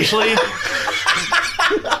was actually.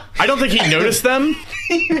 I don't think he noticed them.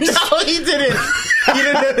 No, he didn't. He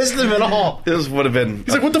didn't notice them at all. This would have been.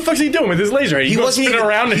 He's like, "What the fuck's he doing with his laser? He wasn't spinning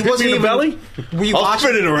around and hitting the belly." I'll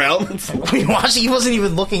spin it around. We watched. He wasn't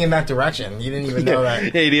even looking in that direction. He didn't even know that. Yeah,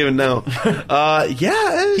 he didn't even know.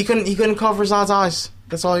 He couldn't cover Zod's eyes.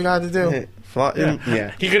 That's all he got to do.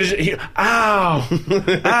 Yeah. He could have. Ow!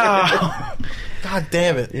 God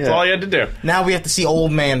damn it! That's all he had to do. Now we have to see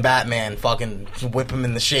old man Batman fucking whip him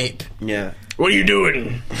in the shape. Yeah. What are you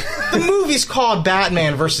doing? The movie's called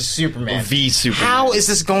Batman versus Superman. V Superman. How is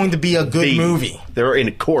this going to be a good movie? They're in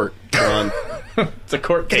a court, John. It's a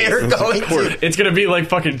court case. It's going to be like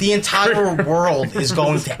fucking... The entire world is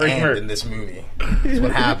going to end in this movie. That's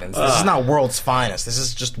what happens. This is not world's finest. This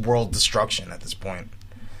is just world destruction at this point.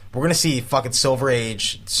 We're going to see fucking Silver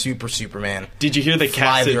Age Superman. Did you hear they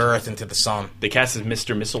fly the Earth into the sun? They casted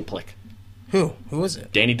Mr. Missileplick. Who is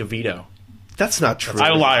it? Danny DeVito. That's not true.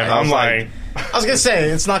 I'm lying. I was going to say,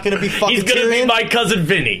 it's not going to be fucking He's going to be my cousin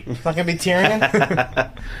Vinny. It's not going to be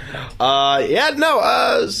Tyrion?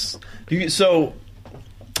 So,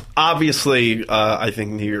 obviously, I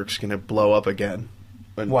think New York's going to blow up again.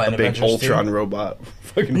 What, a big Ultron robot.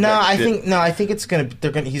 I think it's going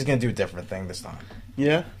to... He's going to do a different thing this time.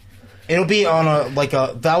 Yeah? It'll be on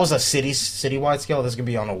that was a citywide scale. This is going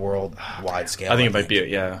to be on a worldwide scale. I think it might be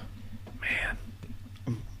yeah. Man.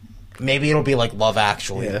 Maybe it'll be like Love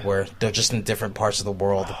Actually, where they're just in different parts of the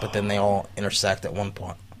world, but then they all intersect at one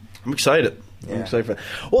point. I'm excited. Yeah. I'm excited for that.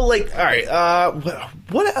 Well, like, all right,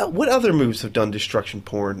 what other movies have done destruction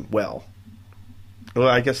porn well? Well,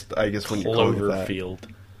 I guess when you're calling that.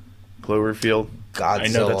 Cloverfield. Godzilla. I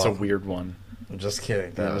know that's a weird one. I'm just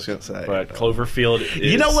kidding. I was gonna say, but Cloverfield is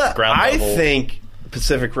you know what? ground I level. think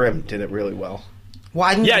Pacific Rim did it really well. Well,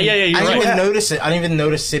 I didn't Yeah, even, yeah, yeah, you're I didn't right. even notice it. I didn't even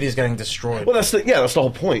notice cities getting destroyed. Well, that's the whole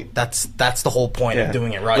point. That's the whole point of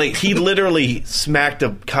doing it right. Like he literally smacked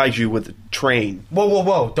a kaiju with a train.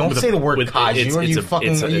 Whoa! Don't say the word kaiju. Are you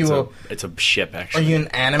fucking? It's a ship, Are actually. you an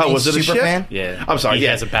anime Oh, was it a super ship? fan? Yeah. I'm sorry. He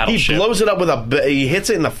yeah, has a battleship. He blows it up with he hits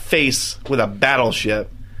it in the face with a battleship.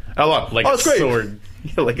 Oh, look. Like oh, a it's great. sword.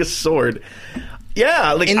 Yeah, like a sword.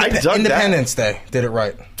 Yeah, like I dug Independence Day did it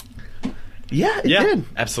right. that. Yeah, it Yeah, did.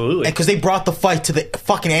 absolutely. Because they brought the fight to the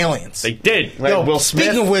fucking aliens. They did. Like Yo, Will Smith.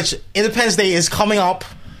 speaking of which, Independence Day is coming up.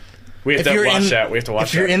 We have to watch that. We have to watch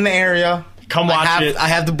If you're that. in the area, Come watch it. I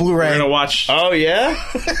have the Blu-ray. We're gonna watch. Oh yeah,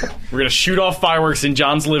 We're gonna shoot off fireworks in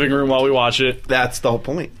John's living room while we watch it. that's the whole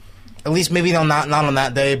point. At least maybe not on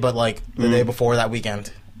that day, but like the day before that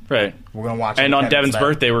weekend. Right. We're gonna watch. And on Independence Devin's Day.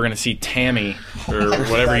 birthday, we're gonna see Tammy or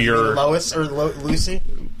whatever your. Lois or Lucy.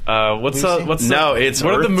 What's Lucy? No, it's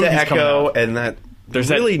what are Earth the movies to coming Echo, out? and that There's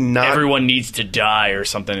really that not. Everyone Needs to Die or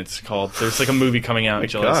something. It's called. There's like a movie coming out.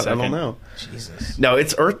 July God, 2nd. I don't know. Jesus. No,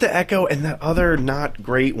 it's Earth to Echo, and that other not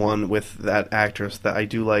great one with that actress that I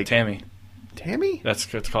do like. Tammy. Tammy? It's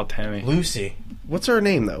called Tammy. Lucy. What's her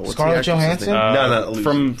name though? What's Scarlett the actress's Johansson? name? No, Lucy.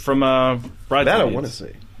 from Bridesmaids. that I want to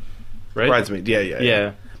see. Right? Bridesmaid. Yeah.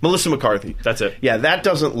 Yeah. Melissa McCarthy. That's it. Yeah, that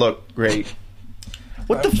doesn't look great.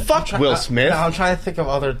 What the fuck, Will Smith? No, I'm trying to think of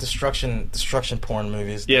other destruction porn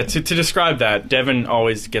movies. Yeah, to describe that, Devin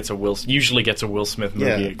always usually gets a Will Smith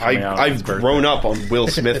movie Yeah, coming out. on his I've birthday. grown up on Will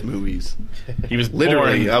Smith movies. He was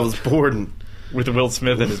Literally, born I was born. with Will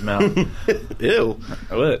Smith in his mouth. Ew.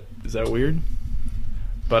 What? Is that weird?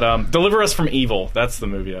 But Deliver Us from Evil. That's the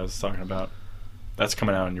movie I was talking about. That's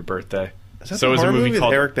coming out on your birthday. Is that So the is a horror movie with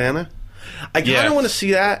called Eric Bana? I kind of Yeah. want to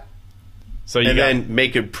see that So you and got, then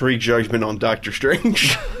make a prejudgment on Doctor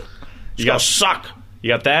Strange. you got suck. You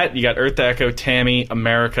got that. You got Earth to Echo, Tammy,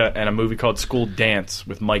 America, and a movie called School Dance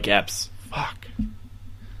with Mike Epps. Fuck.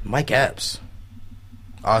 Mike Epps.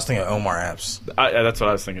 I was thinking Omar Epps. That's what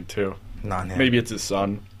I was thinking too. Not him. Maybe it's his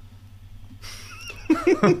son.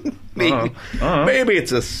 Maybe, maybe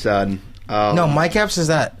it's a son. No, Mike Epps is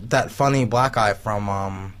that funny black guy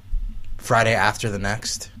from Friday After the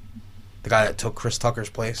Next. The guy that took Chris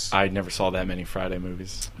Tucker's place. I never saw that many Friday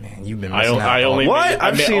movies. Man, you've been I missing don't- out. I only- What? I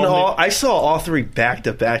I've mean, seen only- all. I saw all three back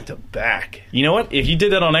to back to back. You know what? If you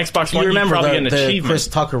did that on Xbox One, You remember you'd probably get an the achievement. Chris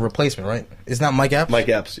Tucker replacement, right? Isn't that Mike Epps? Mike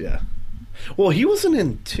Epps, yeah. Well, he wasn't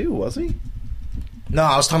in two, was he? No,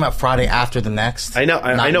 I was talking about Friday After the Next. I know.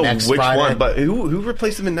 Not I know Next which Friday. one, but who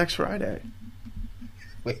replaced him in Next Friday?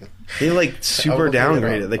 Wait, They like super I'm looking it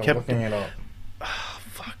downgraded. up. They I'm kept. looking it up.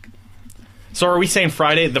 Fuck. So are we saying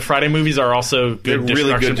the Friday movies are also They're good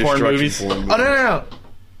really good destruction porn destruction movies? porn Oh no!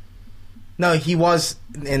 No, he was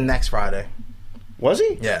in Next Friday. Was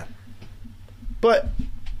he? Yeah, But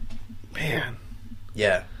man,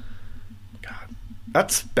 yeah,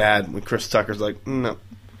 that's bad when Chris Tucker's like, no.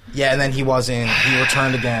 yeah. And then he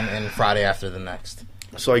returned again in Friday After the Next.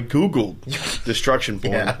 So I googled destruction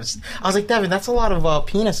porn. Yeah, I was like, Devin, that's a lot of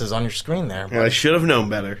penises on your screen there. And I should have known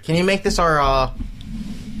better. Can you make this our?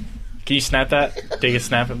 Can you snap that? Take a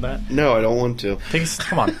snap of that. No, I don't want to.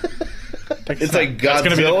 Come on. Take a It's snap. like That's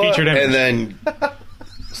gonna be the Godzilla, featured image. and then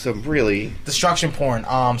some really. Destruction porn.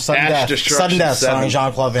 Sudden Ash Death. Destruction Sudden Death 7. starring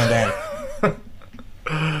Jean-Claude Van Damme.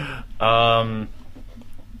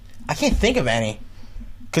 I can't think of any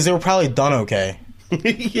because they were probably done okay.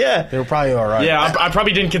 Yeah. They were probably all right. Yeah, I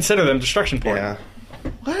probably didn't consider them destruction porn. Yeah.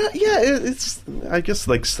 Well, yeah, it's I guess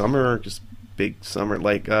like summer, just big summer,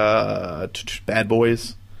 like Bad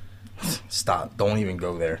Boys. Stop. Don't even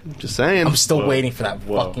go there. Just saying. I'm still Whoa. waiting for that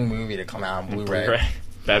Whoa. fucking movie to come out on Blu-ray. Right.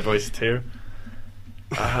 Bad Boys 2.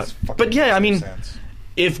 Fucking But yeah, I mean, sense.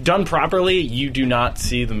 if done properly, you do not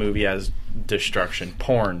see the movie as destruction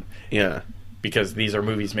porn Yeah. because these are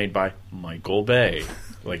movies made by Michael Bay,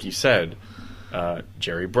 like you said,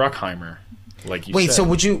 Jerry Bruckheimer, like you Wait, said. so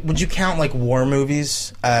would you count like war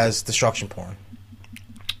movies as destruction porn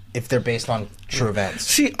if they're based on true events?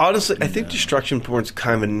 See, honestly, I think destruction porn's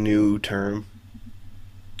kind of a new term.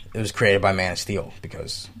 It was created by Man of Steel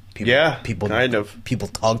because people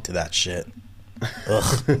tug to that shit.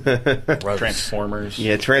 Ugh. Gross. Transformers.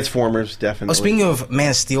 Yeah, Transformers, definitely. Oh, speaking of Man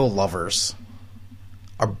of Steel lovers,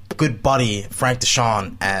 our good buddy Frank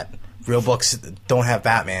Deshawn at Real Books Don't Have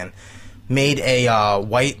Batman made a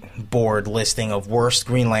whiteboard listing of worst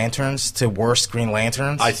Green Lanterns to worst Green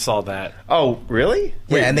Lanterns. I saw that. Oh, really?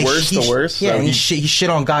 Wait, and worst the worst? Yeah, So and he shit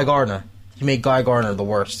on Guy Gardner. He made Guy Gardner the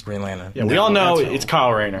worst Green Lantern. Yeah, we all know that's it's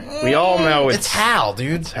Kyle Rayner. we all know It's Hal,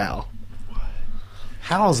 dude. Hal.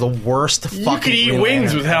 Hal's the worst fucking You could eat Green wings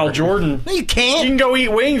Lantern with Hal ever. Jordan. No, you You can't. can go eat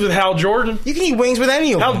wings with Hal Jordan. You can eat wings with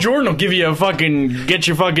any of Hal them. Jordan will give you a fucking get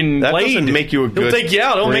you fucking That laid. doesn't make you a good He'll take you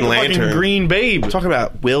out. He'll Green make a fucking Lantern. green babe. Talk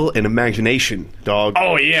about will and imagination, dog.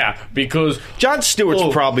 Oh yeah, because Jon Stewart's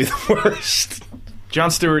Oh. probably the worst. Jon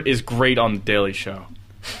Stewart is great on the Daily Show.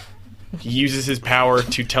 He uses his power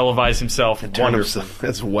to televise himself wonderfully.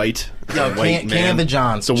 That's white. Yo, White King of the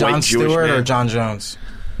Johns. It's a John white Jewish Stewart or man. John Jones?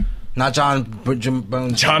 Not John Bone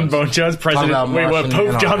Jones. John Bone Jones, Talking President. about Wait, what? Martian Pope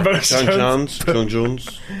Manhunter. John Bone John Jones.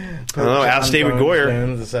 Jones. I don't know. Ask David Goyer.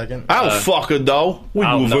 Jones the second. I don't fucking know. What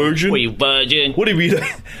I are you, a don't know. virgin? What, you virgin? What do you mean?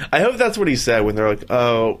 I hope that's what he said when they're like,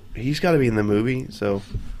 "Oh, he's got to be in the movie." So,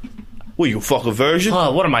 what you fucking virgin?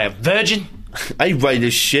 Oh, what am I, a virgin? I write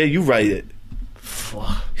this shit. You write it.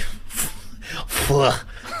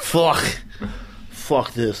 Fuck.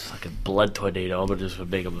 Fuck this. Like a blood tornado, but just a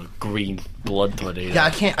big of a green blood tornado. Yeah,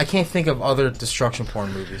 I can't think of other destruction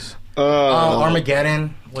porn movies. Oh,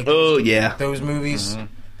 Armageddon. Like oh yeah. those movies.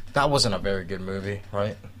 That wasn't a very good movie,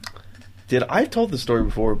 right? Did I told the story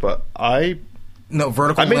before? But No,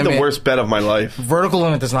 Vertical I made Limit. the worst bet of my life. Vertical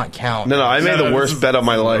Limit does not count. No, I made No, the this worst is- bet of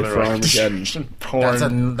my life another for like Armageddon. destruction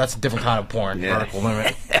porn. That's a different kind of porn. Yeah. Vertical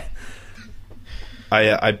Limit.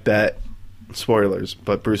 I bet, spoilers,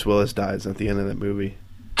 but Bruce Willis dies at the end of that movie.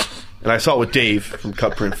 And I saw it with Dave from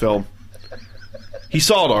Cutprint Film. He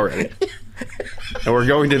saw it already. And we're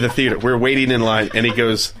going to the theater. We're waiting in line, and he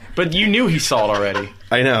goes, But you knew he saw it already.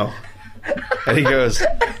 I know. And he goes,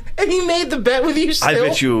 And he made the bet with you still? I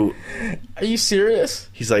bet you, Are you serious?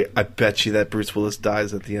 he's like, I bet you that Bruce Willis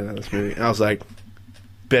dies at the end of this movie. And I was like,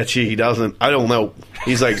 bet you he doesn't. I don't know.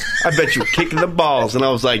 He's like, I bet you kicking the balls. And I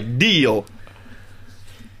was like, deal.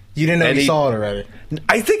 You didn't know And you he- saw it already.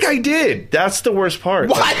 I think I did. That's the worst part.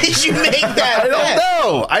 Why did you make that I don't bet?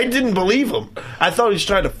 know. I didn't believe him. I thought he was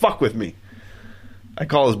trying to fuck with me. I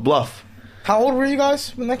call his bluff. How old were you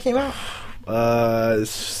guys when that came out?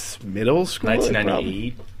 Middle school?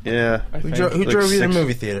 1998. Yeah. Who Like drove you to six-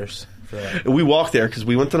 movie theaters? For that? We walked there because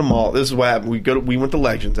we went to the mall. This is what happened. We went to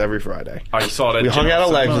Legends every Friday. Oh, you saw it at We hung General out at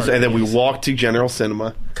Cinema? Legends, and then we walked to General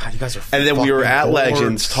Cinema, God, you guys are. and then we were at fucking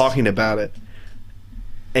Legends dorks. talking about it,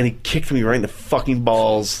 and he kicked me right in the fucking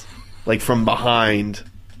balls, like from behind,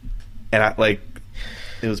 and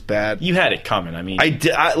it was bad. You had it coming. I mean, I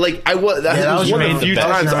did. That was that was one of your- the few that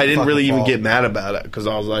was times your I own didn't really fucking even fault. get mad about it because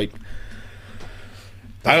I was like,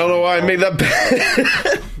 I don't know why I made that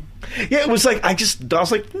bet. Yeah, it was like I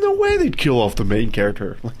was like, no way they'd kill off the main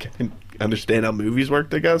character. Like I didn't understand how movies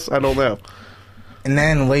worked. I guess I don't know. And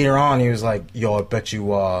then later on, he was like, "Yo, I bet you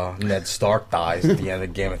Ned Stark dies at the end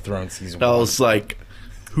of Game of Thrones season I 1." was like,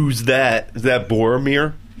 who's that? Is that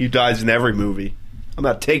Boromir? He dies in every movie. I'm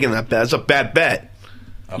not taking that bet. That's a bad bet.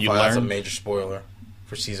 You That's a learned? major spoiler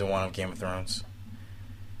for season 1 of Game of Thrones.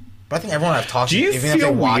 But I think everyone I've talked Do to, you even if they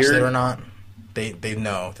feel watched weird? it or not, they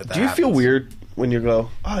know that. Do you feel happens. weird when you go,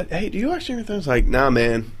 oh, hey, do you watch Game of Thrones? Like, nah,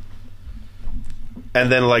 man. And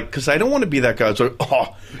then, like, because I don't want to be that guy that's like,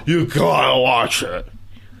 oh, you gotta watch it.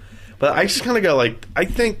 But I just kind of go, like, I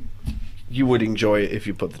think you would enjoy it if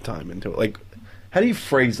you put the time into it. Like, how do you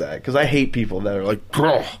phrase that? Because I hate people that are like,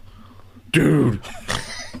 oh, dude,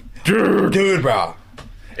 dude, bro?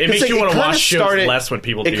 it makes like, you it want to kinda watch shows started- less when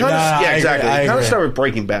people It do kind of, that. Nah, yeah, I exactly. agree, I It kind of agree. started with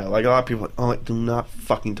Breaking Bad. Like, a lot of people are like, oh, like, do not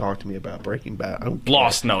fucking talk to me about Breaking Bad. I don't care.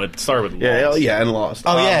 Lost, no, it started with Yeah, Lost. yeah, and Lost.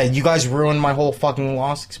 Oh yeah, you guys ruined my whole fucking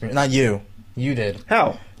Lost experience. Not you. You did.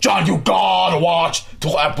 How? John, you gotta watch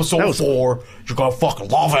till episode That was- 4. You're gonna fucking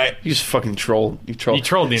love it. You just fucking trolled. You trolled. You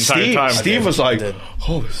trolled the entire Steve, time. Steve was like, did.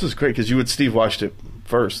 "Oh, this is great," because you and Steve watched it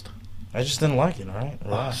first. I just didn't like it. All right, Oh,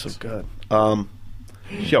 relax. so good.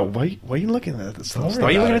 Yo, why are you looking at this stuff? Don't Why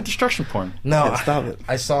are you about looking it. at destruction porn? No, Yeah, stop it.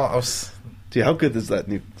 I was. Dude, how good does that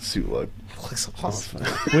new suit look? Looks awesome.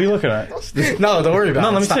 What are you looking at? No, don't worry about No,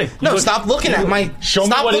 it. let me Stop. see. No, Look- stop looking at my. Show me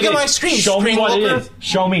stop what looking it at my is. screen. Show me screen what looker. it is.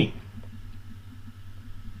 Show me.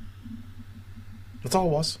 That's all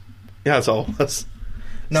it was. Yeah, that's all. That's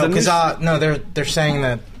No, So because this- no, they're saying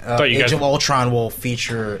that Thought you Age guys- of Ultron will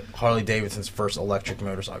feature Harley Davidson's first electric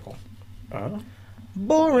motorcycle. Oh.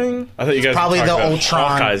 Boring. I thought you guys Probably were talking the about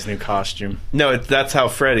Ultron. Hawkeye's new costume. no. That's how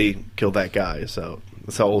Freddy killed that guy. So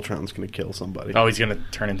that's how Ultron's gonna kill somebody. Oh, he's gonna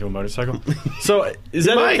turn into a motorcycle. So is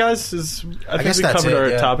that might. it, guys? I think guess we that's covered it, our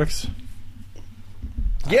yeah. topics.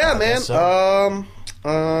 yeah, man. guess so.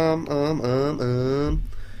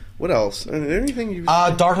 What else? Anything you?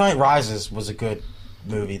 Dark Knight Rises was a good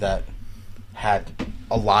movie that had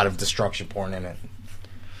a lot of destruction porn in it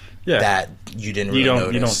Yeah. that you didn't You really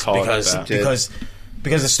don't- you notice don't call it because that.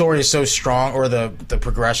 because the story is so strong, or the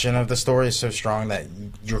progression of the story is so strong that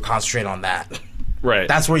you're concentrating on that. right.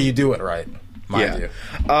 That's where you do it right. Mind you.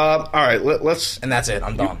 All right, let's. And that's it.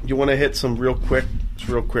 I'm done. You want to hit some real quick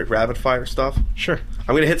rapid fire stuff? Sure. I'm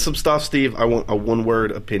going to hit some stuff, Steve. I want a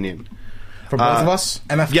one-word opinion. For both of us?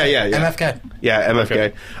 MFK. Yeah. MFK. Yeah, MFK.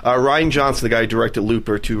 Okay. Ryan Johnson, the guy who directed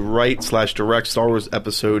Looper, to write/direct Star Wars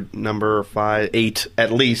Episode number 8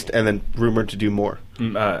 at least, and then rumored to do more.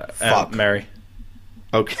 Fuck. Mary.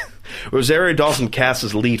 Okay. Rosario Dawson cast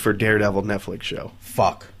as lead for Daredevil Netflix show.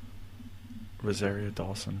 Fuck. Rosario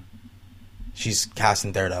Dawson. She's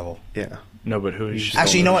casting Daredevil. Yeah. No, but who is she?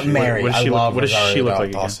 Actually, you know what? Mary. What does I she look- love what does Rosario she look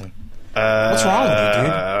like Dawson. What's wrong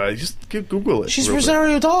with you, Just Google it. She's real quick.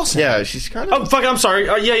 Rosario Dawson. Yeah, she's kind Oh, of. fuck, I'm sorry.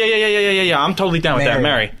 Yeah. I'm totally down with that,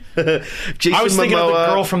 Mary. Mary. Jason I was thinking of the Momoa.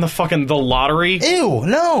 girl from the lottery. Ew,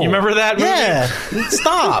 no. You remember that movie? Yeah.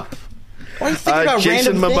 Stop. Why are you thinking about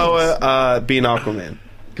Jason random Momoa being Aquaman.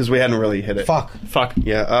 Because we hadn't really hit it. things? Fuck.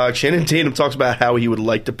 Yeah, Shannon Tatum talks about how he would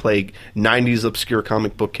like to play 90s obscure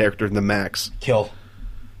comic book character in the Max. Kill.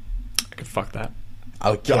 I could fuck that.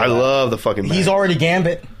 I would kill I that. love the fucking Max. He's already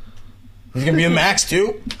Gambit. He's gonna be a Max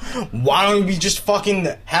too. Why don't we just fucking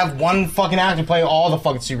have one fucking actor play all the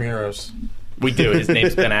fucking superheroes? We do. His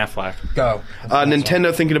name's Ben Affleck. Go.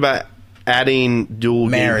 Nintendo thinking about adding dual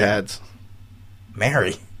Mary. gamepads.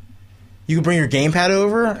 Mary. You could bring your gamepad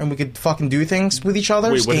over and we could fucking do things with each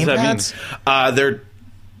other. Wait, what does that mean? They're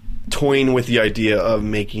toying with the idea of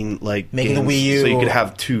making Making games, the Wii U. so you could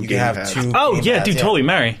have two You could have gamepads. two Oh, yeah, gamepads, dude, totally,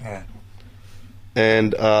 Mary. Yeah.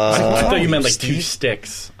 And I thought you meant like Steve? 2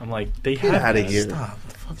 sticks. I'm like, they get have out of this. here. Stop. What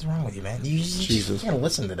the fuck's wrong with you, man? You Jesus. gotta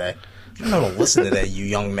listen today. You don't know to listen today, you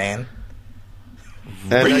young man.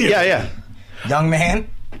 And, yeah. Young man?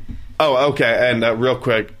 Oh, okay. And real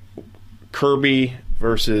quick, Kirby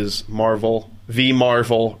versus Marvel, v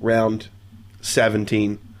Marvel round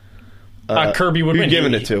 17. Kirby would who win. you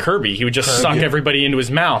giving it to? Kirby. He would just suck everybody into his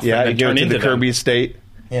mouth Yeah, and you then give turn it to into the them. Kirby estate.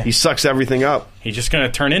 Yeah. He sucks everything up. He's just going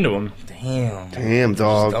to turn into him. Damn. Damn,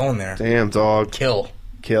 dog. going there. Damn, dog. Kill.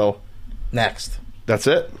 Kill. Next. That's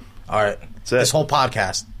it? All right. it. This whole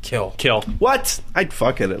podcast. Kill. Kill. What? I'd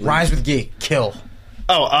fuck it at least. Rhymes with Geek. Kill.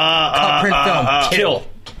 Oh, Print film. Kill.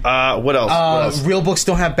 what else? What else? Real books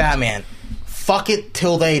don't have Batman. Fuck it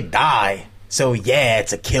till they die. So yeah,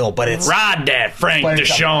 it's a kill, but it's Ride that, Frank but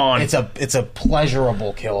Deshawn. it's a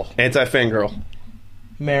pleasurable kill. Anti-fangirl.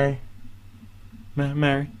 Mary.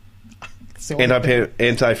 Mary.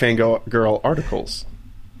 Anti-fangirl articles.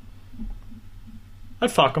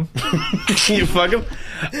 I'd fuck him. You fuck him?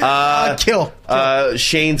 Kill.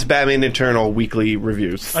 Shane's Batman Eternal weekly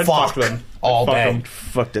reviews. I'd Fuck fuck them. all Fuck day. 'em.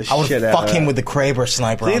 Fuck the I would shit out fuck of him that. with the Kraber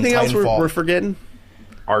sniper. on Anything else Titanfall. we're forgetting?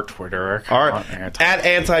 Our Twitter. All right. At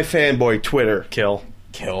Anti-Fanboy Twitter. Kill.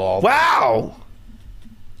 Kill all. Wow!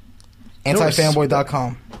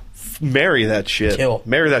 Antifanboy.com. Marry that shit. Kill.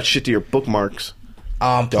 Marry that shit to your bookmarks.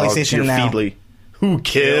 Dog, PlayStation your Now. Feedly. Who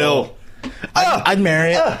kill? I'd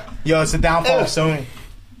marry it. Yo, it's the downfall of Sony.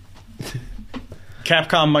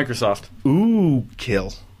 Capcom, Microsoft. Ooh,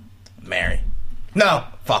 kill. Marry. No.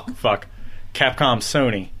 Fuck. Fuck. Capcom,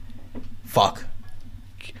 Sony. Fuck.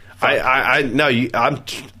 I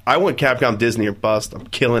want Capcom, Disney, or bust. I'm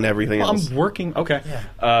killing everything else. I'm working. Okay.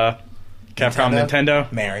 Capcom,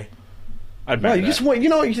 Nintendo. Marry. I'd No, marry you that. just want,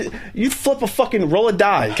 you flip a fucking roll a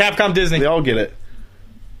die. Capcom, Disney. They all get it.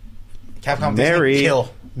 Capcom Marry. Disney.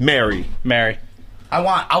 Kill. Marry. Mary. I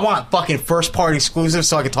want fucking first party exclusive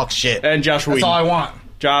so I can talk shit. And Josh Whedon. That's all I want.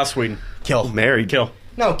 Joss Whedon. Kill. Married. Kill.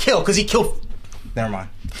 No, kill, because he killed. Never mind.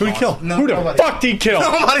 Who'd he kill? No, Who the nobody. fuck did he kill?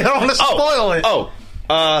 Nobody. I don't want to spoil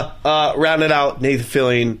it. Round it out. Nathan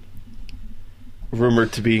Fillion,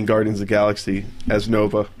 rumored to be in Guardians of the Galaxy as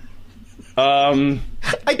Nova. I Is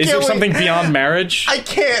can't there wait. something beyond marriage? I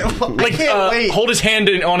can't. I can't wait. Hold his hand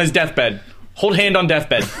on his deathbed. Hold hand on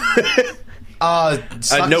deathbed.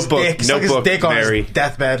 Suck notebook, his dick, suck his notebook, dick on Mary. his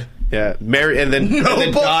deathbed. Yeah, marry and then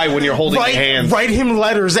die when you're holding hands. Write him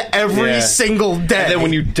letters every Yeah. single day. And then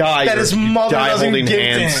when you die, that his you mother die doesn't holding give to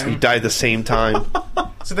hands. him. You die at the same time.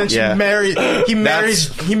 So then Yeah. he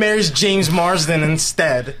marries James Marsden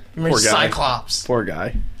instead. He marries Poor guy. Cyclops. Poor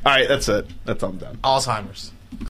guy. All right, that's it. That's all I'm done. Alzheimer's.